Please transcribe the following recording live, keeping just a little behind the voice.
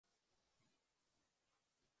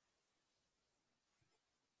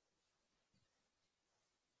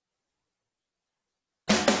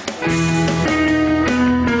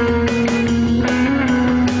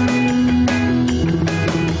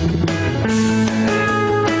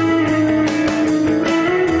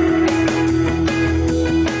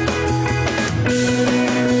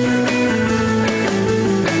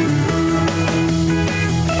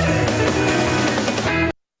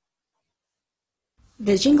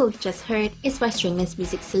jingle you just heard is by Stringless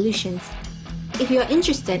Music Solutions. If you are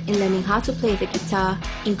interested in learning how to play the guitar,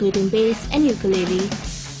 including bass and ukulele,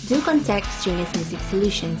 do contact Stringless Music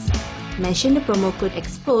Solutions. Mention the promo code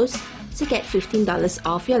eXpose to get $15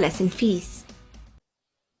 off your lesson fees.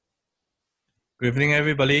 Good evening,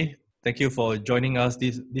 everybody. Thank you for joining us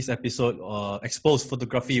this episode, eXpose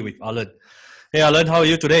Photography with Alain. Hey, Alain, how are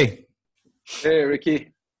you today? Hey,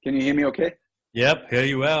 Ricky. Can you hear me okay? Yep, hear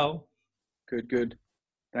you well. Good.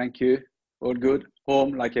 Thank you. All good.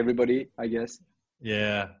 Home like everybody, I guess.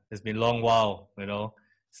 Yeah, it's been a long while,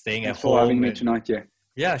 staying Thanks at for home. having me tonight, yeah.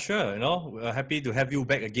 Yeah, sure. We're happy to have you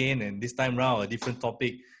back again, and this time round a different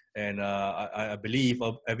topic. And I believe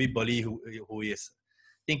everybody who is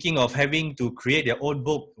thinking of having to create their own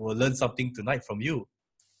book will learn something tonight from you.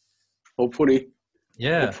 Hopefully.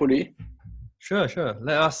 Yeah. Hopefully. Sure.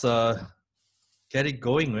 Let us get it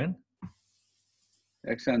going, man.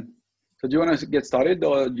 Excellent. So do you want to get started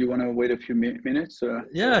or do you want to wait a few minutes?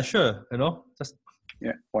 Yeah, sure. Just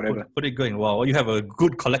whatever. Put it going. Wow, you have a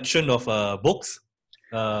good collection of books.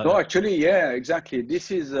 No, actually, yeah, exactly.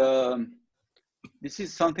 This is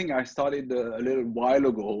something I started a little while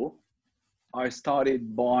ago. I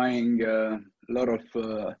started buying a lot of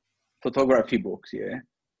photography books, yeah.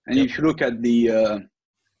 And Yep. if you look at the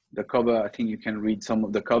cover, I think you can read some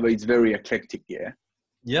of the cover. It's very eclectic, yeah.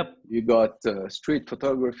 Yep. You got street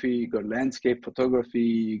photography, you got landscape photography,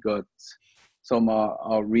 you got some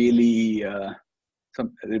are really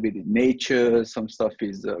some a little bit in nature. Some stuff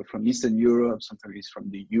is from Eastern Europe, something is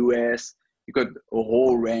from the US. You got a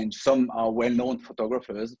whole range. Some are well-known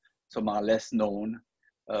photographers, some are less known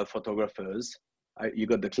photographers. You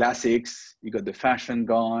got the classics, you got the fashion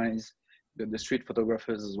guys, you got the street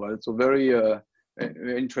photographers as well. So very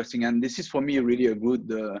interesting. And this is for me really a good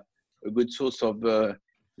source of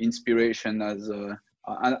inspiration. As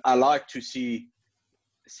I like to see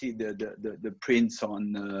the prints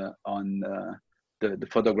on the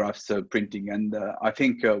photographs printing. And I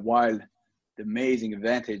think while the amazing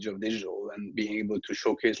advantage of digital and being able to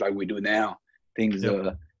showcase like we do now things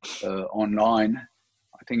Yep. online,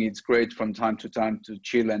 I think it's great from time to time to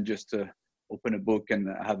chill and just open a book and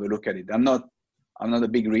have a look at it. I'm not a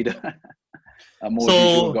big reader. I'm more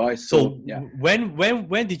visual guy. So yeah.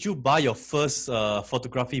 When did you buy your first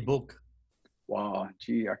photography book? Wow,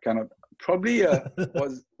 gee, I cannot. Probably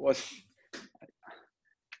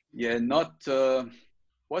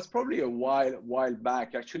was probably a while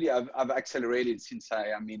back. Actually, I've accelerated since I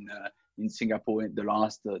am in Singapore in the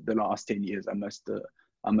last 10 years. I must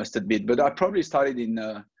admit, but I probably started in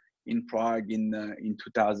Prague in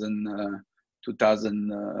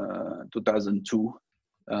 2002.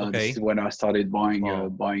 Okay. This is when I started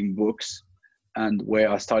buying books, and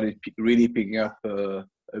where I started really picking up a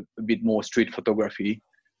bit more street photography,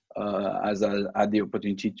 as I had the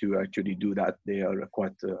opportunity to actually do that there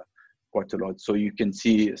quite a lot. So you can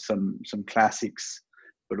see some classics,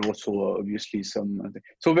 but also obviously some.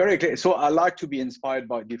 So very clear. So I like to be inspired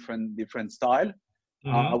by different style.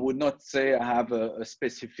 Mm-hmm. I would not say I have a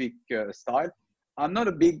specific style. I'm not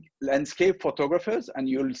a big landscape photographer, and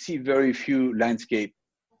you'll see very few landscape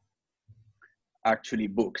actually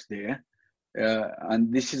books there.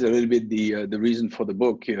 And this is a little bit the reason for the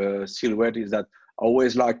book Silhouette, is that I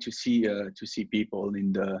always like to see people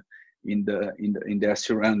in their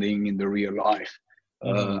surrounding, in the real life.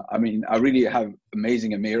 Mm-hmm. I mean, I really have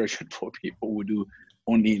amazing admiration for people who do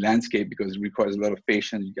only landscape, because it requires a lot of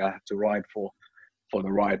patience. You have to ride for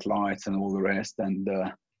the right lights and all the rest.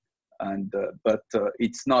 But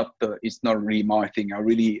it's not really my thing. I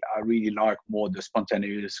really like more the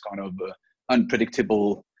spontaneous kind of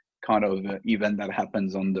unpredictable kind of event that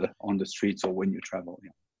happens on the streets or when you travel.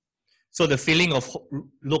 Yeah. So the feeling of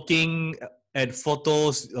looking at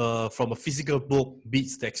photos from a physical book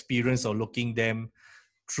beats the experience of looking them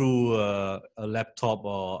through a laptop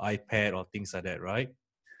or iPad or things like that, right?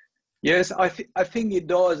 Yes, I think it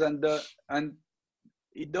does, and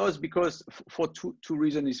it does because for two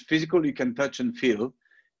reasons. It's physical, you can touch and feel,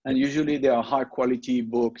 and usually they are high quality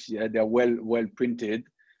books. Yeah, they're well printed,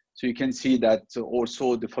 so you can see that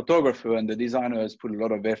also the photographer and the designer has put a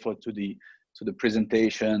lot of effort to the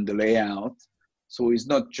presentation, the layout. So it's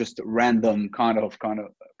not just random kind of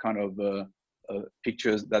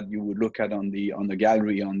pictures that you would look at on the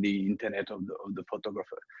gallery on the internet of the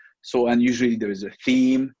photographer. So, and usually there is a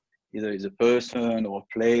theme, either is a person or a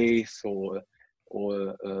place or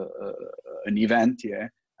an event, yeah.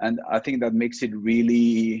 And I think that makes it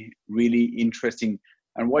really, really interesting.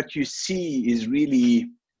 And what you see is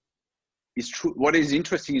true. What is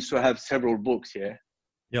interesting is to have several books, yeah.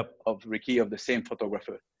 Yep. Of Ricky, of the same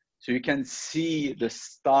photographer. So you can see the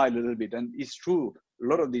style a little bit. And it's true,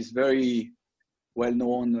 lot of these very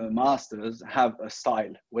well-known masters have a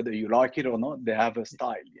style, whether you like it or not. They have a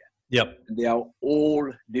style. Yeah. Yep. And they are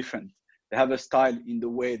all different. They have a style in the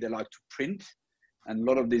way they like to print, and a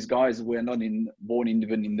lot of these guys were not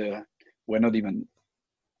were not even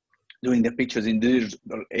doing the pictures in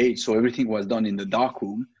digital age. So everything was done in the dark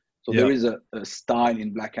room. So there is a style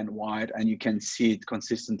in black and white, and you can see it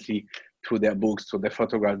consistently through their books, through their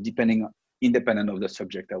photographs, independent of the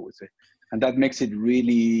subject, I would say. And that makes it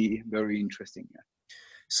really very interesting. Yeah.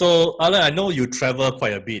 So, Alain, I know you travel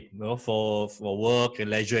quite a bit, for work and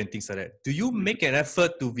leisure and things like that. Do you make an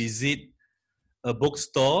effort to visit a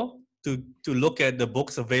bookstore to look at the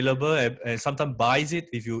books available and sometimes buys it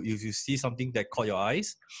if you see something that caught your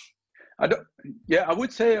eyes? I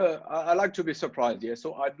would say I like to be surprised. Yeah,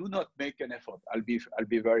 so I do not make an effort. I'll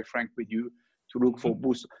be very frank with you, to look for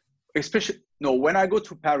books. Especially when I go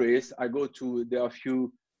to Paris, there are a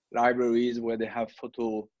few libraries where they have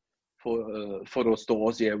photo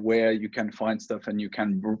stores, where you can find stuff and you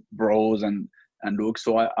can browse and look.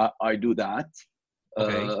 So I do that.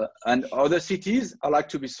 Okay. And other cities, I like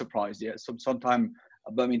to be surprised. Yeah, sometimes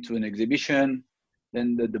I bump into an exhibition,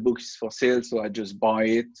 then the book is for sale, so I just buy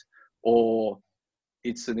it. Or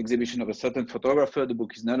it's an exhibition of a certain photographer, the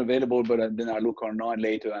book is not available, but then I look online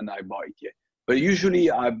later and I buy it. Yeah. But usually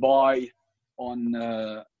I buy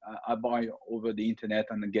over the internet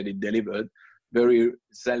and get it delivered. Very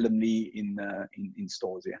seldomly in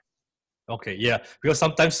stores. Yeah. Okay, yeah, because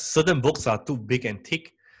sometimes certain books are too big and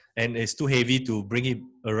thick, and it's too heavy to bring it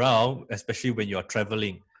around, especially when you are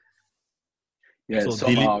traveling. Yeah, so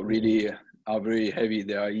some are very heavy.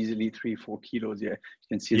 They are easily 3-4 kilos. Yeah, you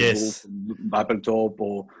can see the book from Mapplethorpe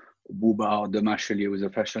or Bouba de Machelier, was a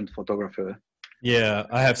fashion photographer. Yeah,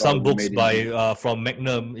 I have some books by from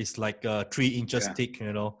Magnum. It's like 3 inches thick,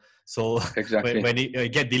 So exactly. when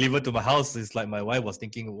it get delivered to my house, it's like my wife was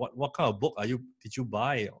thinking, what kind of book did you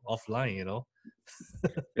buy offline?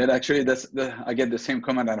 Yeah, actually, I get the same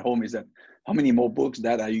comment at home. Is that how many more books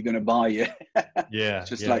that are you gonna buy? Yeah,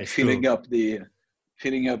 just like filling up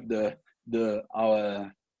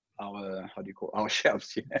our how do you call our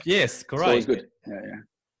shelves? Yeah. Yes, correct. So it's good. Yeah.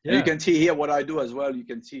 And you can see here what I do as well. You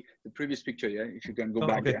can see the previous picture. Yeah, if you can go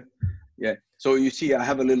back there. Yeah. So you see, I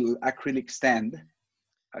have a little acrylic stand.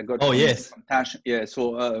 I got. From yeah.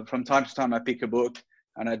 So from time to time, I pick a book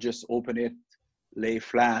and I just open it, lay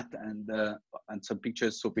flat, and some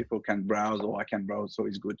pictures so people can browse, or I can browse. So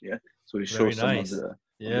it's good. Yeah. So it shows some of the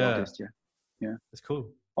artists. Yeah. Yeah. That's cool.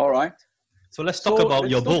 All right. So let's talk about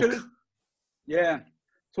your book.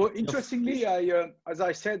 So interestingly, as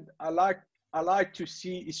I said, I like to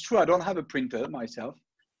see. It's true, I don't have a printer myself.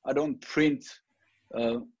 I don't print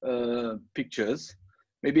pictures.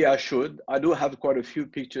 Maybe I should. I do have quite a few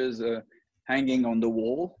pictures hanging on the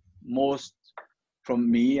wall. Most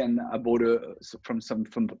from me, and I bought from some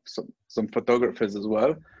photographers as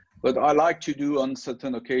well. But I like to do on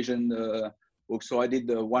certain occasion books. So I did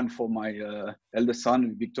the one for my eldest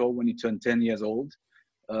son, Victor, when he turned 10 years old.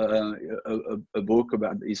 A book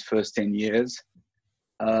about his first 10 years.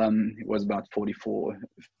 It was about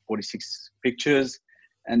 46 pictures.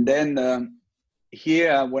 And then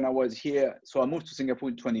here, when I was here, so I moved to Singapore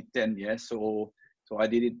in 2010. Yeah, so I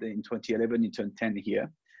did it in 2011. He turned 10 here.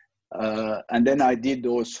 And then I did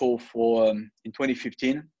also for in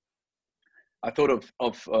 2015. I thought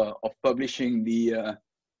of publishing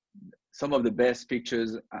some of the best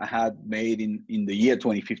pictures I had made in the year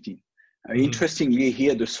 2015. Interestingly,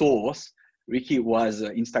 here the source, Ricky, was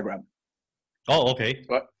Instagram. Oh, okay.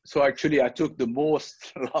 So actually, I took the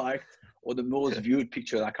most liked or the most viewed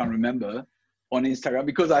picture, I can't remember, on Instagram,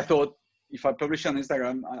 because I thought if I publish on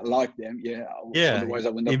Instagram, I like them. Yeah. Otherwise, I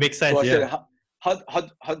wouldn't. It makes sense. So I said, how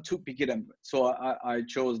to pick it up. So I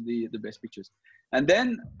chose the best pictures. And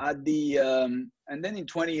then and then in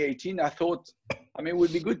 2018, I thought, it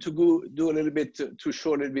would be good to do a little bit to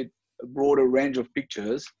show a little bit broader range of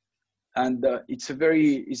pictures. And it's a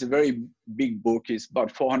very big book. It's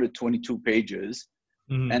about 422 pages,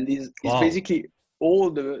 and it's basically all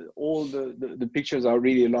the pictures I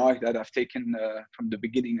really like that I've taken from the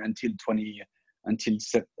beginning until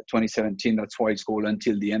 2017. That's why it's called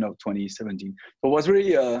Until the End of 2017. So it was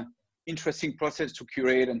really an interesting process to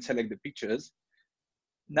curate and select the pictures.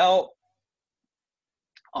 Now,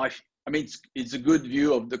 it's a good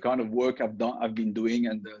view of the kind of work I've been doing,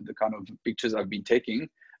 and the kind of pictures I've been taking.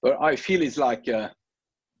 But I feel it's like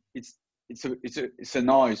it's a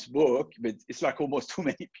nice book, but it's like almost too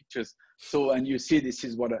many pictures. So, and you see, this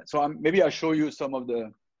is what. Maybe I'll show you some of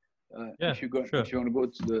the. If you want to go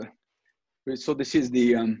to the. So this is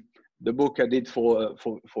the book I did for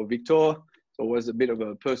Victor. So it was a bit of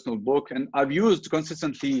a personal book, and I've used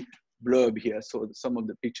consistently blurb here. So some of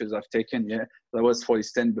the pictures I've taken, yeah, that was for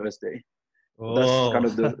his 10th birthday. So that's kind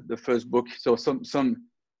of the first book. So some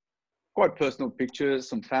quite personal pictures,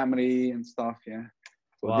 some family and stuff, yeah.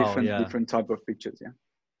 So wow, different type of pictures, yeah.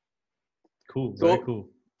 Cool, So, very cool.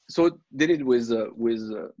 So did it with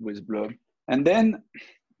blurb, and then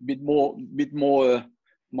bit more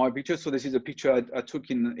my pictures. So this is a picture I took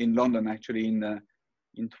in London, actually, in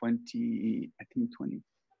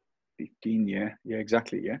 2015. Yeah,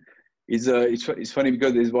 exactly. Yeah, it's funny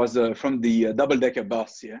because it was from the double-decker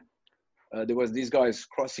bus. Yeah, there was these guys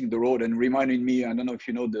crossing the road and reminding me. I don't know if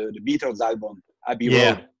you know the Beatles album Abbey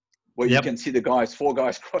Road, where you can see the four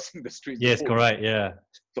guys crossing the street. Yes, correct. Yeah.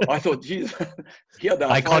 So I thought, geez, here there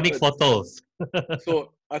are iconic photos.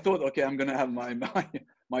 So I thought, okay, I'm gonna have my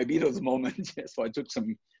Beatles moment. Yeah, so I took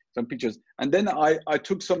some pictures, and then I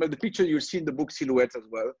took some of the pictures you see in the book silhouette as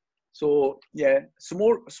well. So yeah,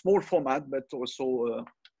 small format, but also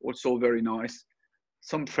very nice.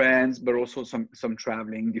 Some friends, but also some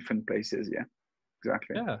traveling, different places. Yeah,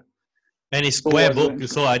 exactly. Yeah, and it's square book,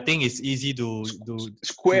 so I think it's easy to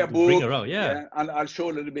square book bring around. Yeah, and I'll show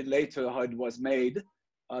a little bit later how it was made,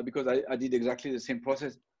 because I did exactly the same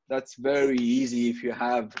process. That's very easy if you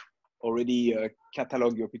have already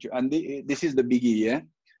catalog your picture. And this is the biggie, yeah.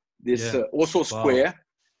 This also square,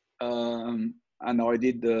 and I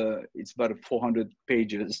did it's about 400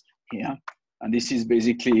 pages here, and this is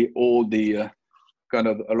basically all the kind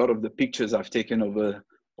of a lot of the pictures I've taken over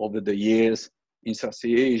the years in Southeast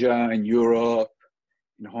Asia, in Europe,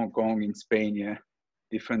 in Hong Kong, in Spain, yeah,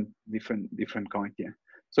 different kind, yeah.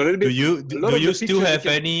 So a little bit. Do you still have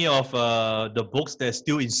any of the books that's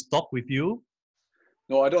still in stock with you?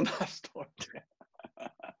 No, I don't have stock.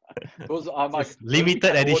 Those are my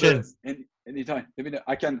limited editions. Anytime.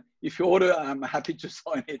 I can, if you order, I'm happy to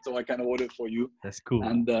sign it, so I can order for you. That's cool.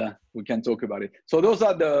 And we can talk about it. So those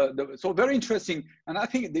are so very interesting. And I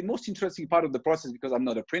think the most interesting part of the process, because I'm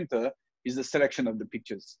not a printer, is the selection of the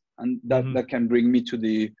pictures, and that can bring me to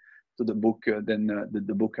the book.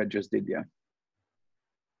 The book I just did. Yeah.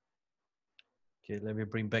 Okay, let me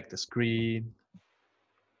bring back the screen.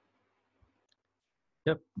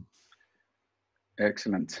 Yep.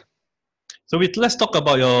 Excellent. So let's talk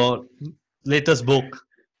about your latest book,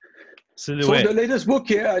 Silhouette. So the latest book,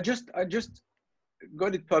 yeah, I just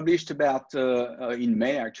got it published about in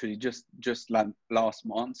May, actually, just last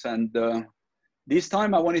month, and this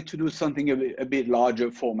time I wanted to do something a bit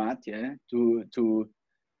larger format, yeah,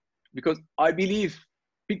 because I believe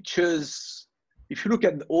pictures. If you look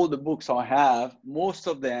at all the books I have, most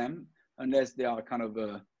of them, unless they are kind of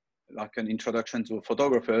like an introduction to a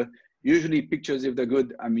photographer, usually pictures, if they're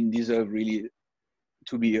good, I mean, deserve really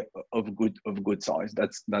to be of good size.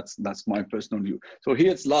 That's my personal view. So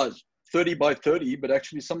here it's large, 30 by 30, but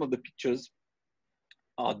actually some of the pictures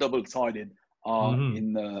are double-sided, are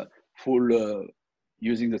in full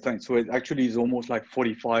using the time. So it actually is almost like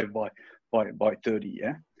 45 by 30,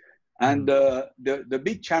 yeah. And the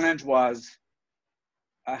big challenge was,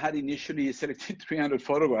 I had initially selected 300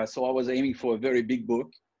 photographs, so I was aiming for a very big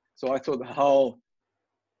book. So I thought, how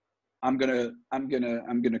I'm gonna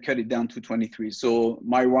cut it down to 23. So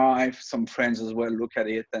my wife, some friends as well, look at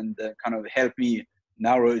it and kind of help me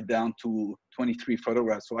narrow it down to 23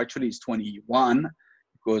 photographs. So actually it's 21,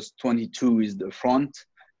 because 22 is the front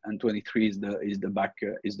and 23 is the back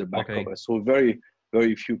cover. So very,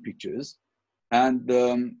 very few pictures. And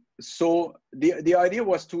so the idea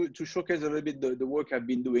was to showcase a little bit the work I've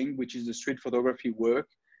been doing, which is the street photography work,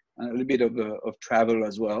 and a little bit of travel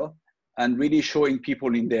as well, and really showing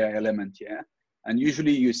people in their element, yeah. And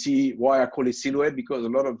usually you see why I call it silhouette, because a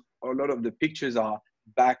lot of the pictures are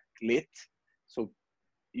backlit, so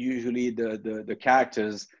usually the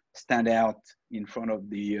characters stand out in front of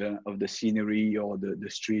the scenery or the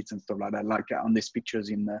streets and stuff like that, like on these pictures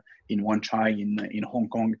in Wan Chai in Hong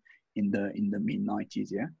Kong in the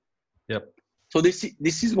mid-90s, yeah. Yep. So this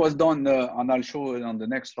was done, and I'll show it on the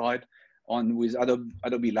next slide, with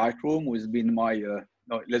Adobe Lightroom, who has been my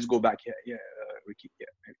no, let's go back here, yeah, Ricky,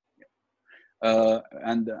 yeah.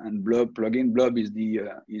 And Blurb plugin. Blurb is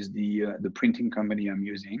the printing company I'm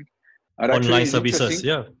using. And online services,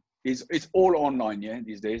 yeah. It's all online, yeah,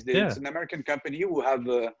 these days. It's an American company who have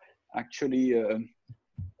actually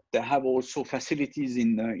they have also facilities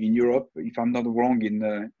in Europe, if I'm not wrong,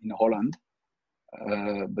 in Holland.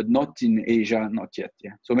 But not in Asia, not yet.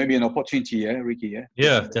 Yeah. So maybe an opportunity, yeah, Ricky. Yeah.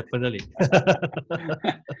 Yeah, definitely.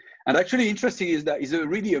 And actually, interesting is that is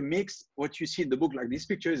really a mix. What you see in the book, like this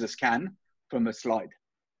picture, is a scan from a slide.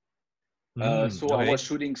 So I was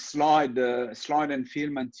shooting slide and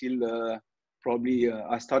film until probably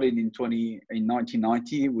I started in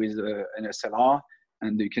 1990 with an SLR,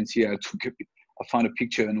 and you can see I found a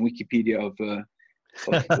picture on Wikipedia of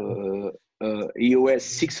EOS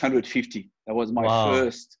 650. That was my Wow.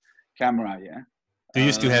 first camera. Yeah. Do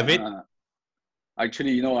you still have it?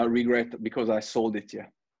 Actually, you know, I regret because I sold it. Yeah.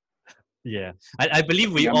 Yeah. I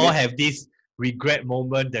believe we all have this regret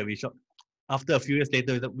moment that we should, after a few years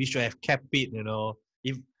later, we should have kept it, you know,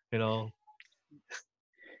 if, you know.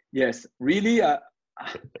 Yes, really. I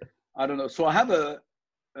don't know. So I have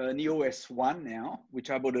an EOS 1 now, which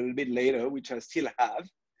I bought a little bit later, which I still have,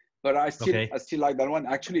 but I still like that one.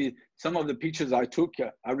 Actually, some of the pictures I took,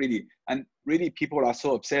 really people are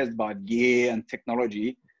so obsessed by gear and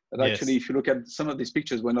technology that actually, if you look at some of these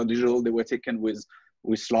pictures, were not digital, they were taken with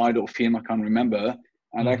slide or film, I can't remember.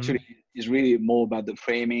 And actually, it's really more about the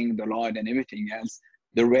framing, the light, and everything else.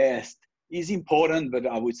 The rest is important, but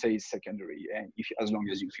I would say it's secondary, as long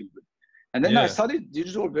as you feel good. And then I started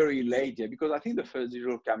digital very late, because I think the first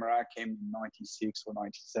digital camera came in 96 or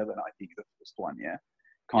 97, I think the first one,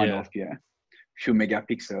 few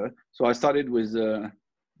megapixel. So I started with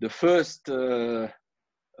the first, I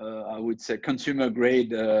would say, consumer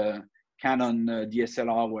grade Canon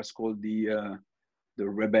DSLR was called the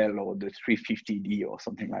Rebel or the 350D or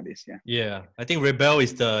something like this. Yeah, I think Rebel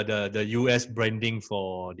is the US branding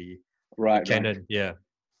for the Canon. Right. Yeah.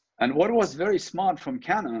 And what was very smart from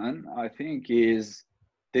Canon, I think, is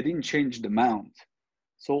they didn't change the mount.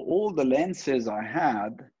 So all the lenses I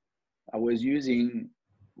had, I was using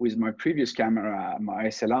with my previous camera, my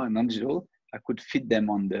SLR and non-digital, I could fit them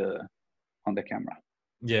on the camera.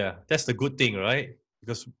 Yeah, that's the good thing, right?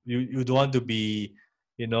 Because you don't want to be,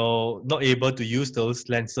 you know, not able to use those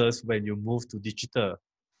lenses when you move to digital.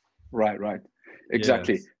 Right.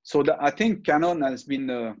 Exactly. Yes. So I think Canon has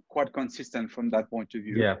been quite consistent from that point of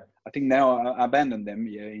view. Yeah. I think now I abandoned them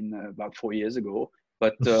in about 4 years ago,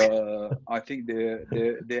 but I think they've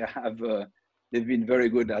been very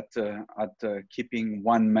good at keeping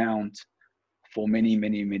one mount for many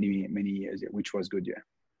years, which was good.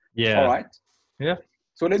 Yeah. All right. Yeah.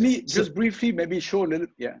 So let me just briefly maybe show a little.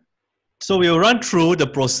 Yeah. So we'll run through the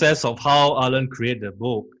process of how Alain created the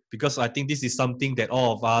book, because I think this is something that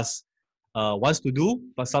all of us wants to do,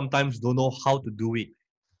 but sometimes don't know how to do it.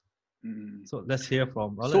 So let's hear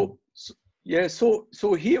from Alain.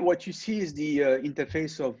 So here what you see is the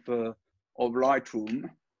interface of Lightroom,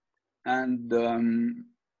 and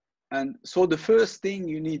so the first thing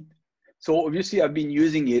you need. So obviously I've been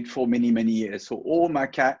using it for many years. So all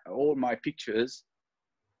my pictures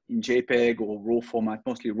in JPEG or RAW format,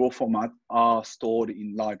 mostly RAW format, are stored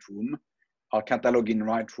in Lightroom, are cataloged in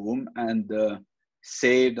Lightroom, and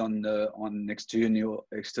saved on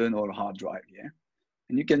external hard drive. Yeah.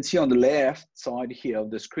 And you can see on the left side here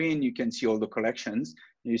of the screen, you can see all the collections.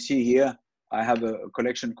 You see here, I have a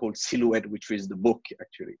collection called Silhouette, which is the book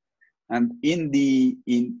actually. And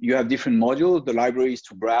you have different modules. The library is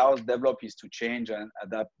to browse, develop is to change and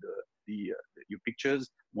adapt your pictures,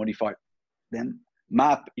 modify them.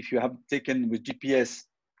 Map, if you have taken with GPS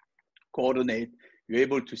coordinate, you're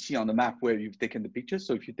able to see on the map where you've taken the pictures.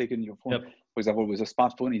 So if you've taken your phone, for example, with a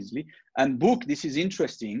smartphone easily. And book, this is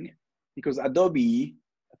interesting because Adobe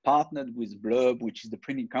partnered with Blurb, which is the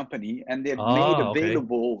printing company, and they've made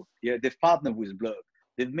available, they've partnered with Blurb.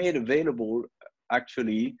 They've made available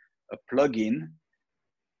actually a plugin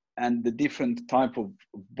and the different type of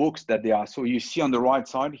books that they are. So you see on the right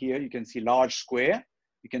side here, you can see large square.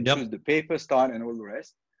 You can choose the paper style and all the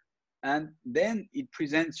rest. And then it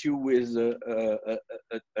presents you with a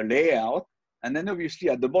layout. And then obviously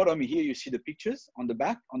at the bottom here, you see the pictures on the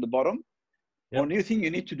back, on the bottom. Only thing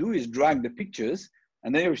you need to do is drag the pictures.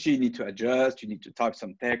 And then obviously you need to adjust, you need to type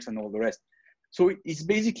some text and all the rest. So it's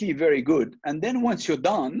basically very good. And then once you're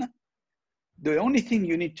done, the only thing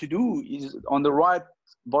you need to do is on the right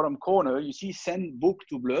bottom corner, you see send book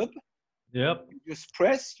to Blurb. Yep. You just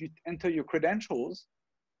press, you enter your credentials.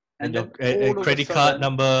 And your credit card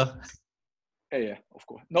number. Yeah, of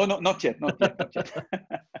course. No, not yet.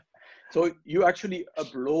 So you actually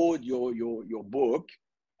upload your book.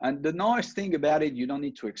 And the nice thing about it, you don't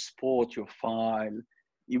need to export your file.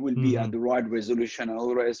 It will be at the right resolution and all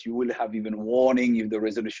the rest. You will have even warning if the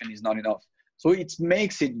resolution is not enough. So it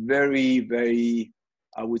makes it very,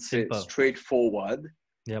 I would say, straightforward.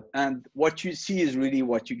 Yep. And what you see is really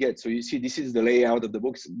what you get. So you see, this is the layout of the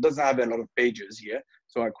books. It doesn't have a lot of pages here.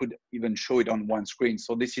 So I could even show it on one screen.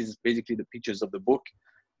 So this is basically the pictures of the book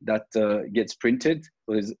that gets printed.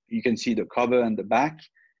 So you can see the cover and the back.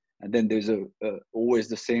 And then there's always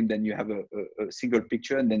the same. Then you have a single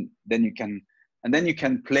picture, and then you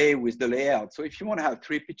can play with the layout. So if you want to have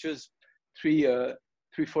three pictures, three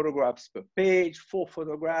 3 photographs per page, 4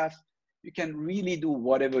 photographs. You can really do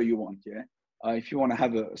whatever you want. Yeah. If you want to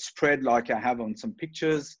have a spread like I have on some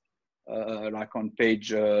pictures, like on page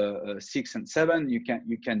 6 and 7, you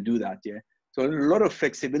can do that. Yeah. So a lot of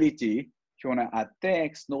flexibility. If you want to add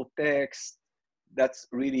text, no text, that's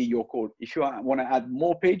really your call. If you want to add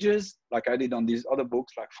more pages, like I did on these other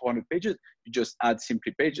books, like 400 pages, you just add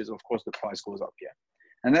simply pages. Of course, the price goes up. Yeah.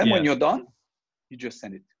 And then when you're done, you just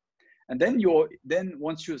send it. And then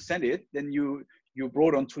once you send it, then you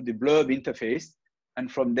brought onto the blurb interface.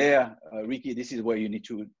 And from there, Ricky, this is where you need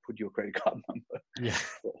to put your credit card number. Yeah.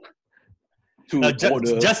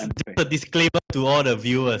 To just a disclaimer to all the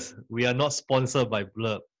viewers: we are not sponsored by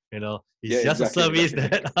Blurb. It's just a service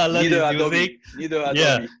that Alain is using. Neither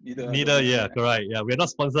Adobe. Yeah, correct. Yeah, we're not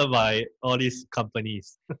sponsored by all these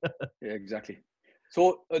companies. Yeah, exactly.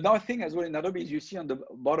 So another thing as well in Adobe is you see on the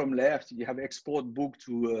bottom left, you have export book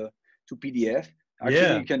to PDF.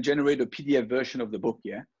 Actually, you can generate a PDF version of the book.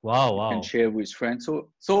 Yeah. Wow. You can share with friends.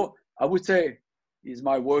 So I would say is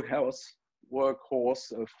my workhorse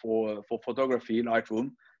for photography,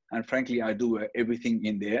 Lightroom, and frankly, I do everything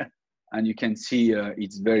in there. And you can see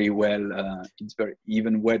it's very well. It's very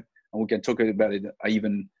even web, and we can talk about it. I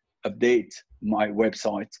even update my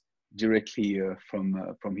website directly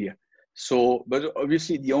from here. So, but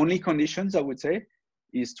obviously, the only conditions I would say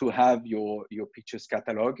is to have your pictures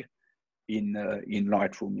catalog in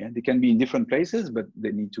Lightroom. Yeah, they can be in different places, but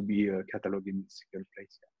they need to be cataloged in a single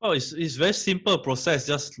place. Yeah. Oh, it's very simple process.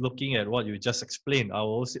 Just looking at what you just explained, I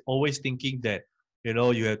was always thinking that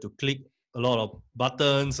you have to click a lot of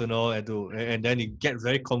buttons, and then it gets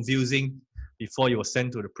very confusing before you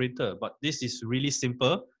send to the printer. But this is really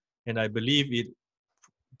simple, and I believe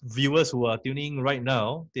viewers who are tuning right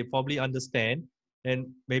now, they probably understand, and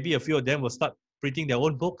maybe a few of them will start printing their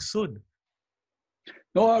own books soon.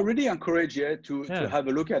 No, I really encourage you to have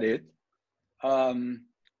a look at it.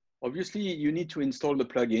 Obviously, you need to install the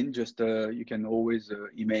plugin. Just you can always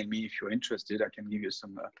email me if you're interested. I can give you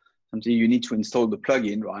something. You need to install the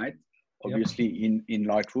plugin, right? Obviously in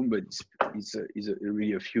Lightroom, but it's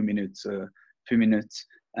really a few minutes,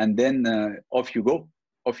 and then off you go.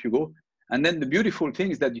 And then the beautiful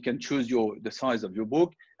thing is that you can choose the size of your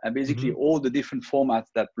book, and basically all the different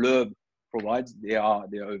formats that Blurb provides, they are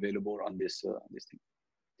available on this thing.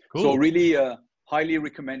 Cool. So really highly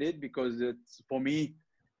recommended, because it's, for me,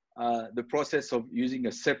 the process of using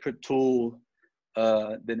a separate tool,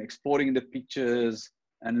 then exporting the pictures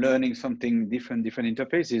and learning something different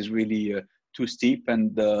interface is really too steep.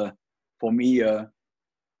 And for me,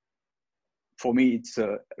 it's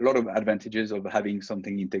a lot of advantages of having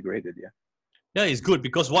something integrated. Yeah, it's good,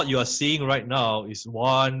 because what you are seeing right now is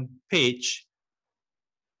one page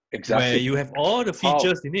where you have all the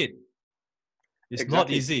features in it. It's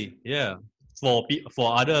not easy, for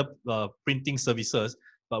other printing services,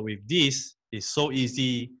 but with this, it's so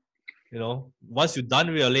easy. Once you're done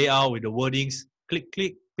with your layout, with the wordings,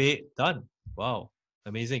 click, pay, done. Wow,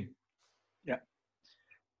 amazing. Yeah.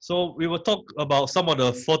 So we will talk about some of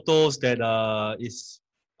the photos that is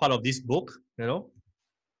part of this book.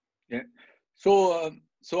 Yeah. So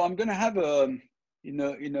I'm gonna have in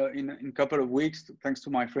a couple of weeks, thanks to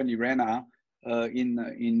my friend Irena,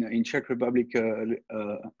 in Czech Republic,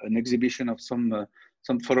 an exhibition of some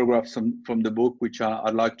photographs from the book, which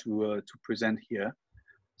I'd like to present here.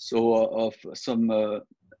 So of some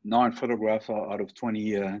 9 photographs out of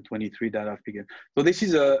 23 that I've picked. So this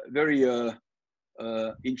is a very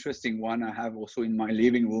interesting one I have also in my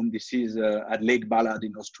living room. This is at Lake Ballard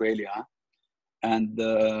in Australia. And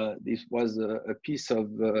this was a piece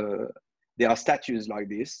of, there are statues like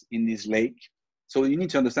this in this lake. So you need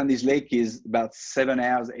to understand this lake is about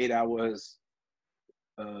 8 hours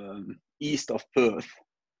east of Perth.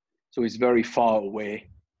 So it's very far away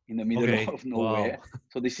in the middle of nowhere. Wow.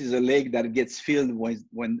 So this is a lake that gets filled when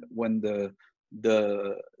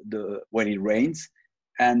it rains.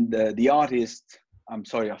 And the artist, I'm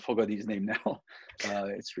sorry, I forgot his name now.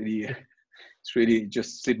 It's really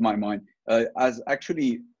just slipped my mind. Has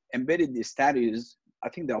actually embedded the statues. I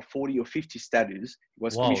think there are 40 or 50 statues. It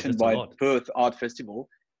was commissioned by Perth Art Festival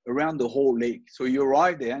around the whole lake. So you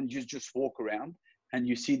arrive there and you just walk around and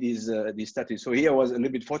you see these statues. So here I was a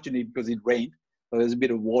little bit fortunate because it rained. So there's a bit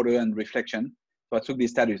of water and reflection. So I took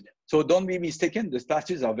these statues. So don't be mistaken, the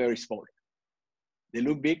statues are very small. They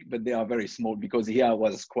look big, but they are very small, because here I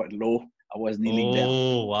was quite low. I was kneeling down.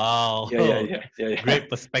 Oh, wow. Yeah. Great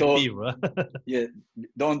perspective.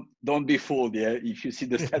 So, don't be fooled. Yeah, if you see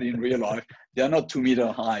the statue in real life, they are not 2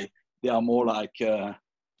 meters high. They are more like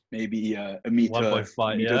maybe a meter.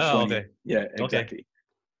 1.5. Meter 20. Okay. Yeah, exactly.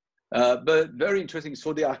 But very interesting.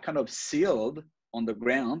 So they are kind of sealed on the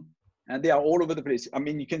ground, and they are all over the place. I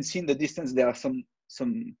mean, you can see in the distance there are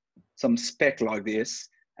some speck like this,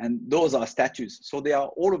 and those are statues. So they are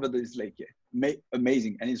all over this lake here.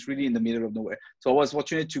 Amazing, and it's really in the middle of nowhere. So I was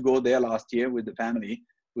fortunate to go there last year with the family.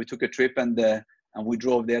 We took a trip and we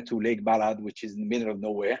drove there to Lake Ballard, which is in the middle of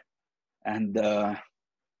nowhere. And so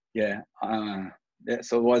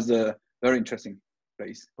it was a very interesting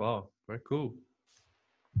place. Wow, very cool.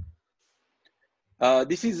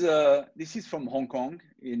 This is from Hong Kong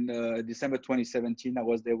in December 2017. I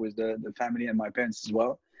was there with the family and my parents as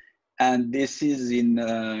well. And this is in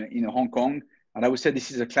Hong Kong. And I would say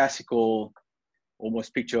this is a classical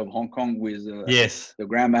almost picture of Hong Kong with yes, the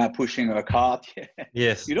grandma pushing her cart.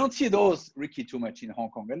 Yes. You don't see those, Ricky, too much in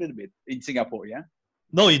Hong Kong, a little bit. In Singapore, yeah?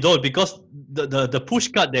 No, you don't, because the push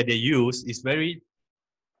cart that they use is very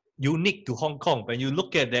unique to Hong Kong. When you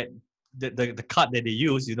look at that the cart that they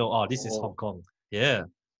use, you know, oh, this is Hong Kong. Yeah.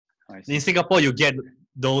 In Singapore, you get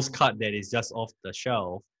those cart that is just off the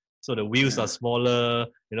shelf. So the wheels are smaller,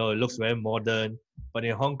 you know, it looks very modern. But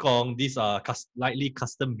in Hong Kong, these are lightly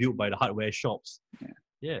custom built by the hardware shops.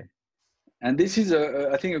 Yeah. And this is,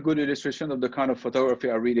 I think, a good illustration of the kind of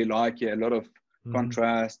photography I really like. Yeah, a lot of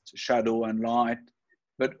contrast, shadow, and light.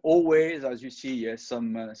 But always, as you see,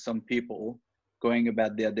 some people going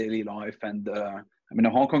about their daily life. And I mean,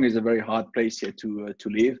 Hong Kong is a very hard place here to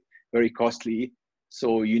live, very costly.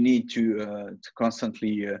 So you need to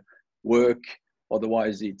constantly work.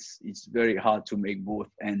 Otherwise, it's very hard to make both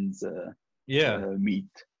ends meet.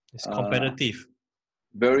 It's competitive.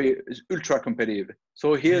 Very ultra competitive.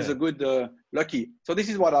 So here's a good lucky. So this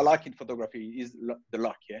is what I like in photography is the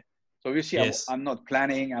luck. Yeah. So obviously I'm not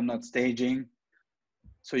planning. I'm not staging.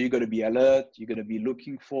 So you got to be alert. You got to be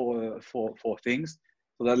looking for things.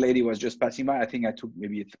 So that lady was just passing by. I think I took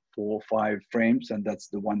maybe 4 or 5 frames, and that's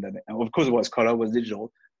the one that, of course, it was color, was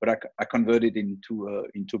digital, but I converted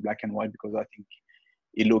into black and white because I think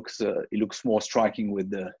it looks more striking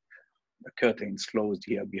with the curtains closed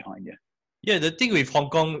here behind you. Yeah, the thing with Hong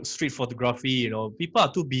Kong street photography, you know, people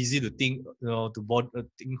are too busy to think, you know, to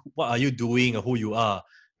think what are you doing or who you are,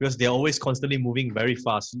 because they're always constantly moving very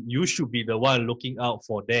fast. You should be the one looking out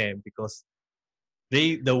for them because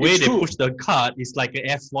the way they push the cart is like an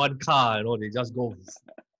F1 car, you know, they just go,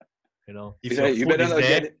 you know. If you better not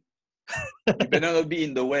get it. You better not be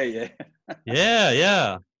in the way.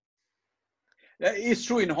 Yeah. It's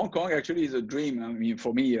true in Hong Kong. Actually, it's a dream. I mean,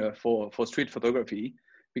 for me, for street photography,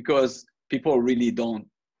 because people really don't.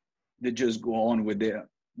 They just go on with their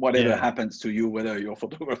whatever happens to you, whether you're a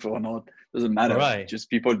photographer or not, doesn't matter. Right. Just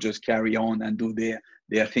people just carry on and do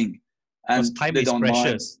their thing, and time they is don't precious.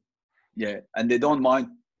 mind. Yeah, and they don't mind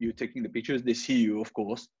you taking the pictures. They see you, of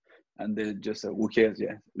course, and they just who cares?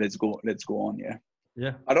 Yeah, let's go on.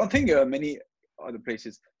 Yeah. I don't think many other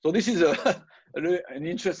places. So this is an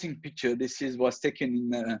interesting picture. This was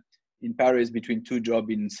taken in Paris between 2 jobs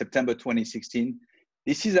in September 2016.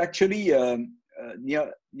 This is actually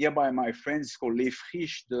nearby my friends. It's called Les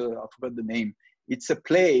Friches I forgot the name. It's a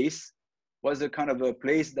place, was a kind of a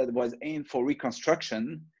place that was aimed for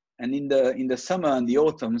reconstruction. And in the summer and the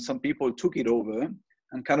autumn, some people took it over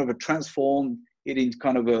and kind of transformed it into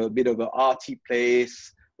kind of a bit of an arty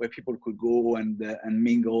place where people could go and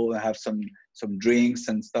mingle and have some drinks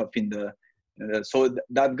and stuff in the. So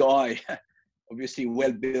that guy, obviously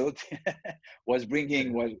well built, was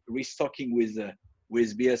restocking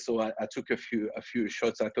with beer. So I took a few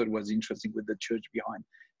shots. I thought it was interesting with the church behind.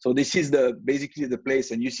 So this is basically the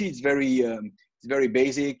place, and you see it's very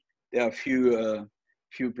basic. There are a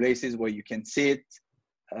few places where you can sit.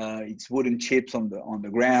 It's wooden chips on the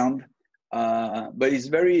ground, but it's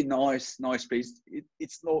very nice place.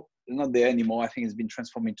 It's not there anymore. I think it's been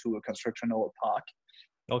transformed into a construction or a park.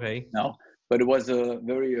 Okay. Now, but it was a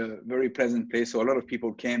very pleasant place. So a lot of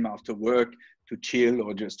people came after work to chill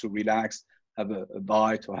or just to relax, have a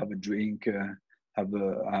bite or have a drink, have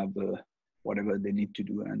whatever they need to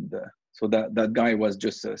do. And so that guy was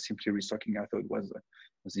just simply restocking. I thought it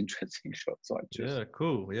was interesting shot. So I just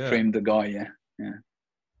cool. Yeah. framed the guy. Yeah.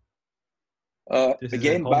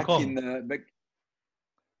 Again, back in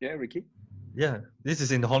Ricky. Yeah, this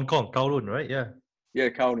is in Hong Kong, Kowloon, right? Yeah,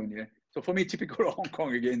 Kowloon. Yeah. So for me, typical Hong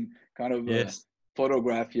Kong again, kind of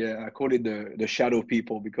photograph. Yeah, I call it the shadow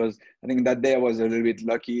people because I think that day I was a little bit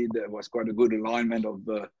lucky. There was quite a good alignment of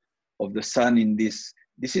the sun in this.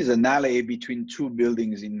 This is an alley between 2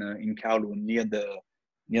 buildings in Kowloon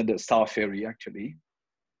near the Star Ferry actually,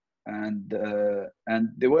 and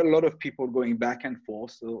there were a lot of people going back and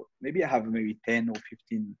forth. So maybe I have 10 or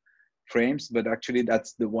 15 frames, but actually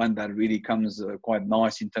that's the one that really comes quite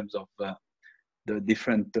nice in terms of the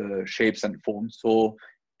different shapes and forms. So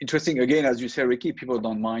interesting. Again, as you say, Ricky, people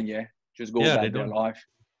don't mind. Yeah, just go about their life.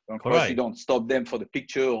 Of course, you don't stop them for the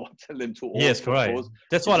picture or tell them to correct.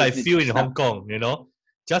 That's what I feel in Hong Kong, you know.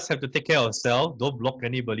 Just have to take care of yourself. Don't block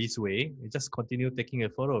anybody's way. You just continue taking a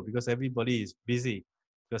photo because everybody is busy.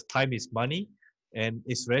 Because time is money and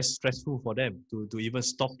it's very stressful for them to even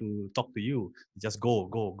stop to talk to you. Just go,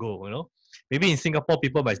 you know. Maybe in Singapore,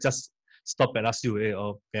 people might just stop and ask you, hey,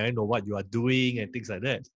 oh, can I know what you are doing and things like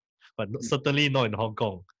that. But certainly not in Hong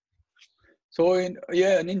Kong. So, an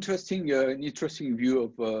interesting view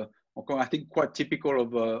of Hong Kong. I think quite typical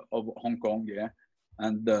of Hong Kong, yeah,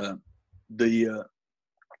 and the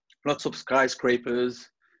lots of skyscrapers.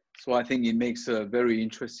 So I think it makes very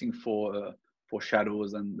interesting for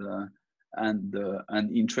shadows and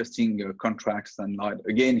interesting contrasts and light.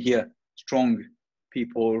 Again, here strong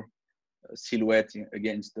people, silhouette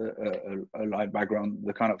against a light background.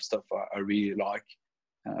 The kind of stuff I really like.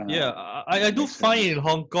 I do find in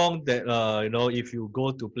Hong Kong that you know, if you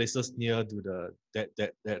go to places near to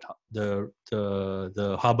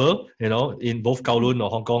the harbour, you know, in both Kowloon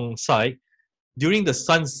or Hong Kong side, during the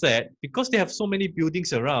sunset, because they have so many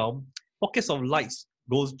buildings around, pockets of lights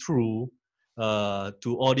goes through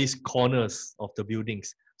to all these corners of the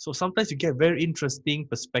buildings. So sometimes you get very interesting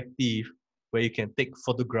perspective where you can take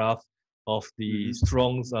photograph of the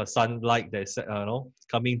strong sunlight that's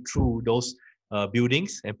coming through those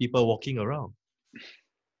buildings and people walking around.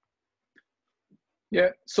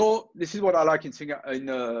 Yeah, so this is what I like in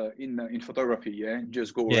photography. Yeah,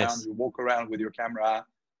 just go around, you walk around with your camera.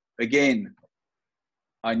 Again,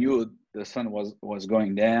 I knew the sun was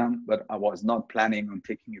going down, but I was not planning on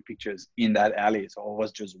taking pictures in that alley. So I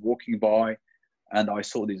was just walking by, and I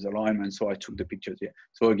saw these alignments, so I took the pictures. Yeah.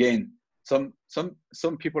 So again, some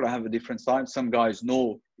people have a different style. Some guys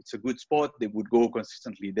know it's a good spot; they would go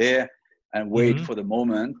consistently there and wait for the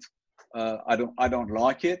moment. I don't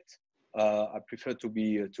like it. I prefer to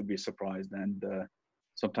be surprised, and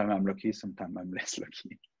sometimes I'm lucky, sometimes I'm less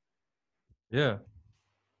lucky. Yeah.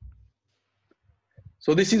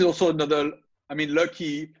 So this is also another. I mean,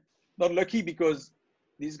 not lucky because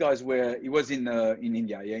these guys it was in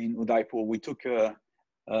India, yeah, in Udaipur. We took a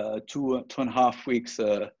 2.5 weeks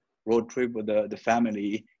road trip with the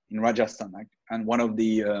family in Rajasthan, and one of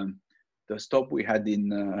the stop we had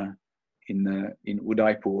in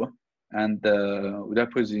Udaipur, and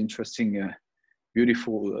Udaipur is an interesting,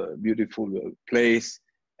 beautiful place.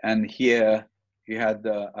 And here you had,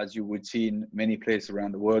 as you would see in many places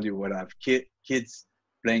around the world, you would have kids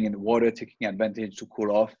playing in the water, taking advantage to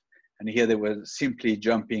cool off. And here they were simply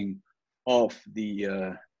jumping off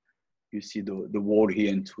the, you see the wall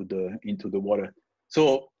here into the water.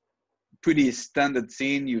 So pretty standard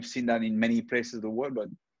scene. You've seen that in many places of the world, but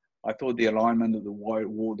I thought the alignment of the white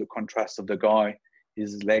wall, the contrast of the guy,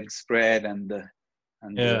 his legs spread, and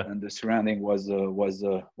the surrounding was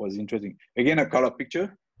interesting. Again, a color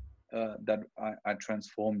picture that I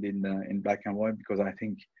transformed in black and white because I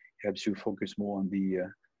think it helps you focus more on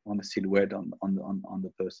the silhouette on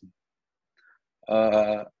the person.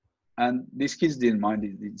 And these kids didn't mind; they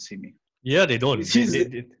didn't see me. Yeah, they don't.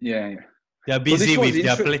 Yeah. They're busy with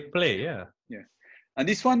their play. Yeah. And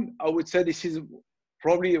this one, I would say, this is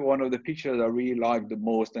probably one of the pictures I really like the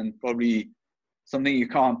most, and probably something you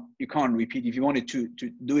can't repeat. If you wanted to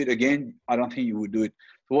do it again, I don't think you would do it.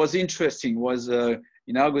 So what's interesting was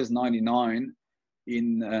in August '99,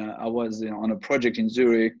 I was on a project in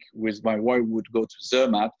Zurich with my wife. We would go to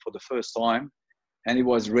Zermatt for the first time, and it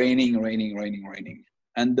was raining.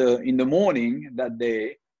 And in the morning that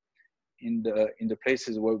day, in the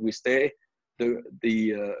places where we stay,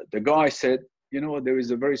 the guy said, there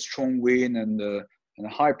is a very strong wind and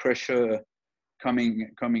high pressure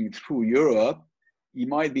coming through Europe. It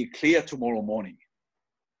might be clear tomorrow morning.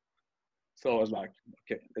 So I was like,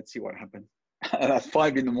 okay, let's see what happens. And at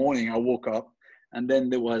 5 in the morning, I woke up, and then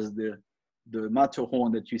there was the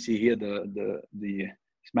Matterhorn that you see here, the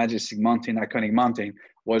majestic mountain, iconic mountain,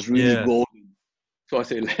 was really golden. So I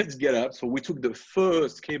said, let's get up. So we took the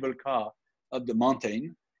first cable car up the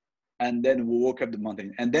mountain, and then we walked up the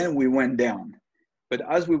mountain, and then we went down. But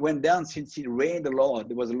as we went down, since it rained a lot,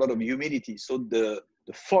 there was a lot of humidity, so the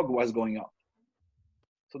fog was going up.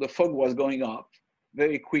 So the fog was going up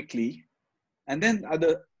very quickly, and then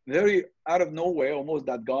very out of nowhere, almost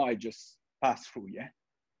that guy just passed through, yeah.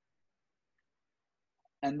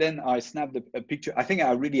 And then I snapped a picture. I think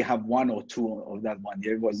I really have one or two of that one.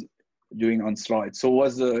 Yeah, it was doing on slides. So it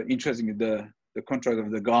was interesting, the contrast of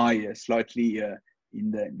the guy slightly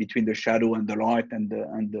between the shadow and the light, and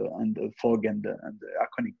the fog and the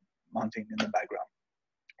iconic mountain in the background.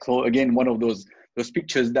 So again, one of those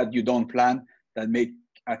pictures that you don't plan that make,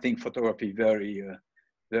 I think, photography very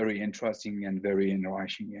very interesting and very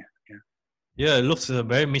enriching. Yeah, yeah. Yeah, it looks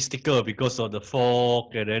very mystical because of the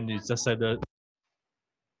fog, and then it's just like the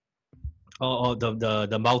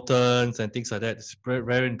mountains and things like that. It's very,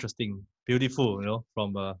 very interesting, beautiful. You know,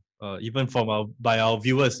 from even from our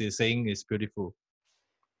viewers, is saying it's beautiful.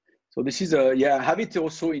 So this is yeah. I have it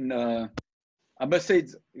also in. I must say,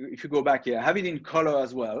 if you go back here, I have it in color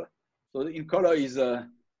as well. So in color is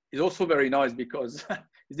also very nice because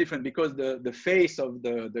it's different because the face of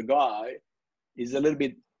the guy is a little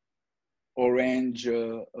bit orange,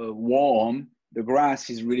 warm. The grass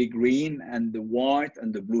is really green, and the white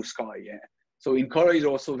and the blue sky. Yeah. So in color is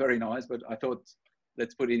also very nice, but I thought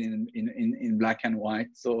let's put it in black and white.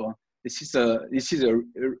 So this is a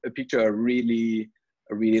picture I really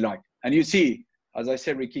like. And you see, as I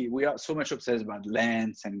said, Ricky, we are so much obsessed about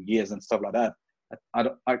lens and gears and stuff like that. I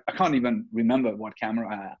can't even remember what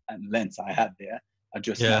camera and lens I had there. I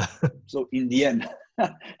just had. So in the end,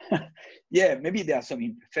 yeah, maybe there are some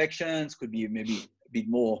imperfections. Could be maybe a bit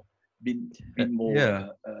more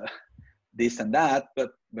this and that.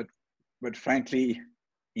 But frankly,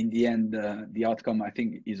 in the end, the outcome I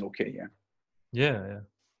think is okay. Yeah. Yeah.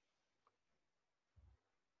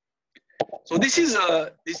 So this is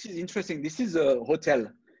interesting. This is a hotel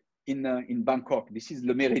in Bangkok. This is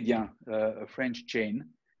Le Méridien, a French chain.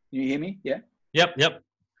 You hear me? Yeah. Yep.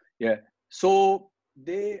 Yeah. So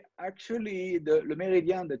they actually Le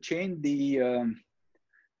Méridien, the chain,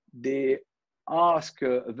 they ask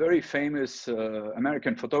a very famous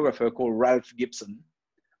American photographer called Ralph Gibson.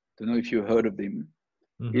 Don't know if you heard of him.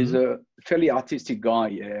 Mm-hmm. He's a fairly artistic guy,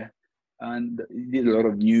 yeah. And he did a lot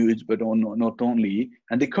of nudes, but not only.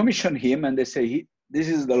 And they commissioned him and they say, this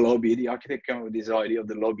is the lobby, the architect came up with this idea of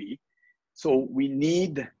the lobby. So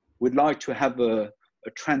we'd like to have a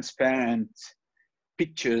transparent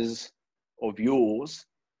pictures of yours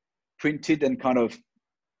printed and kind of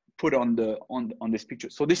put on this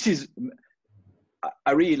picture. So this is,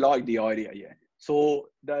 I really like the idea, yeah. So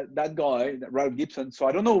that guy, Ralph Gibson, so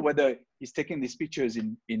I don't know whether he's taking these pictures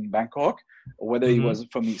in Bangkok or whether he was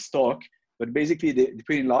from his stock, but basically they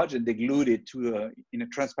printed large and they glued it in a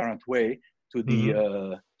transparent way to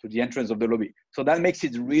the entrance of the lobby. So that makes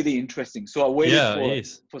it really interesting. So I waited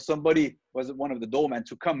for somebody, was one of the doormen,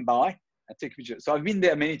 to come by and take pictures. So I've been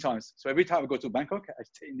there many times. So every time I go to Bangkok, I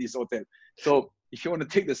stay in this hotel. So if you want to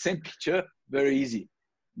take the same picture, very easy.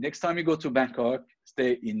 Next time you go to Bangkok,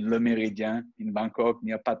 stay in Le Méridien in Bangkok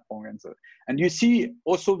near Pat Pong and so. And you see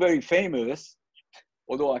also very famous,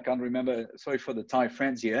 although I can't remember. Sorry for the Thai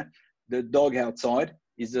friends here. The dog outside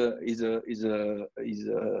is a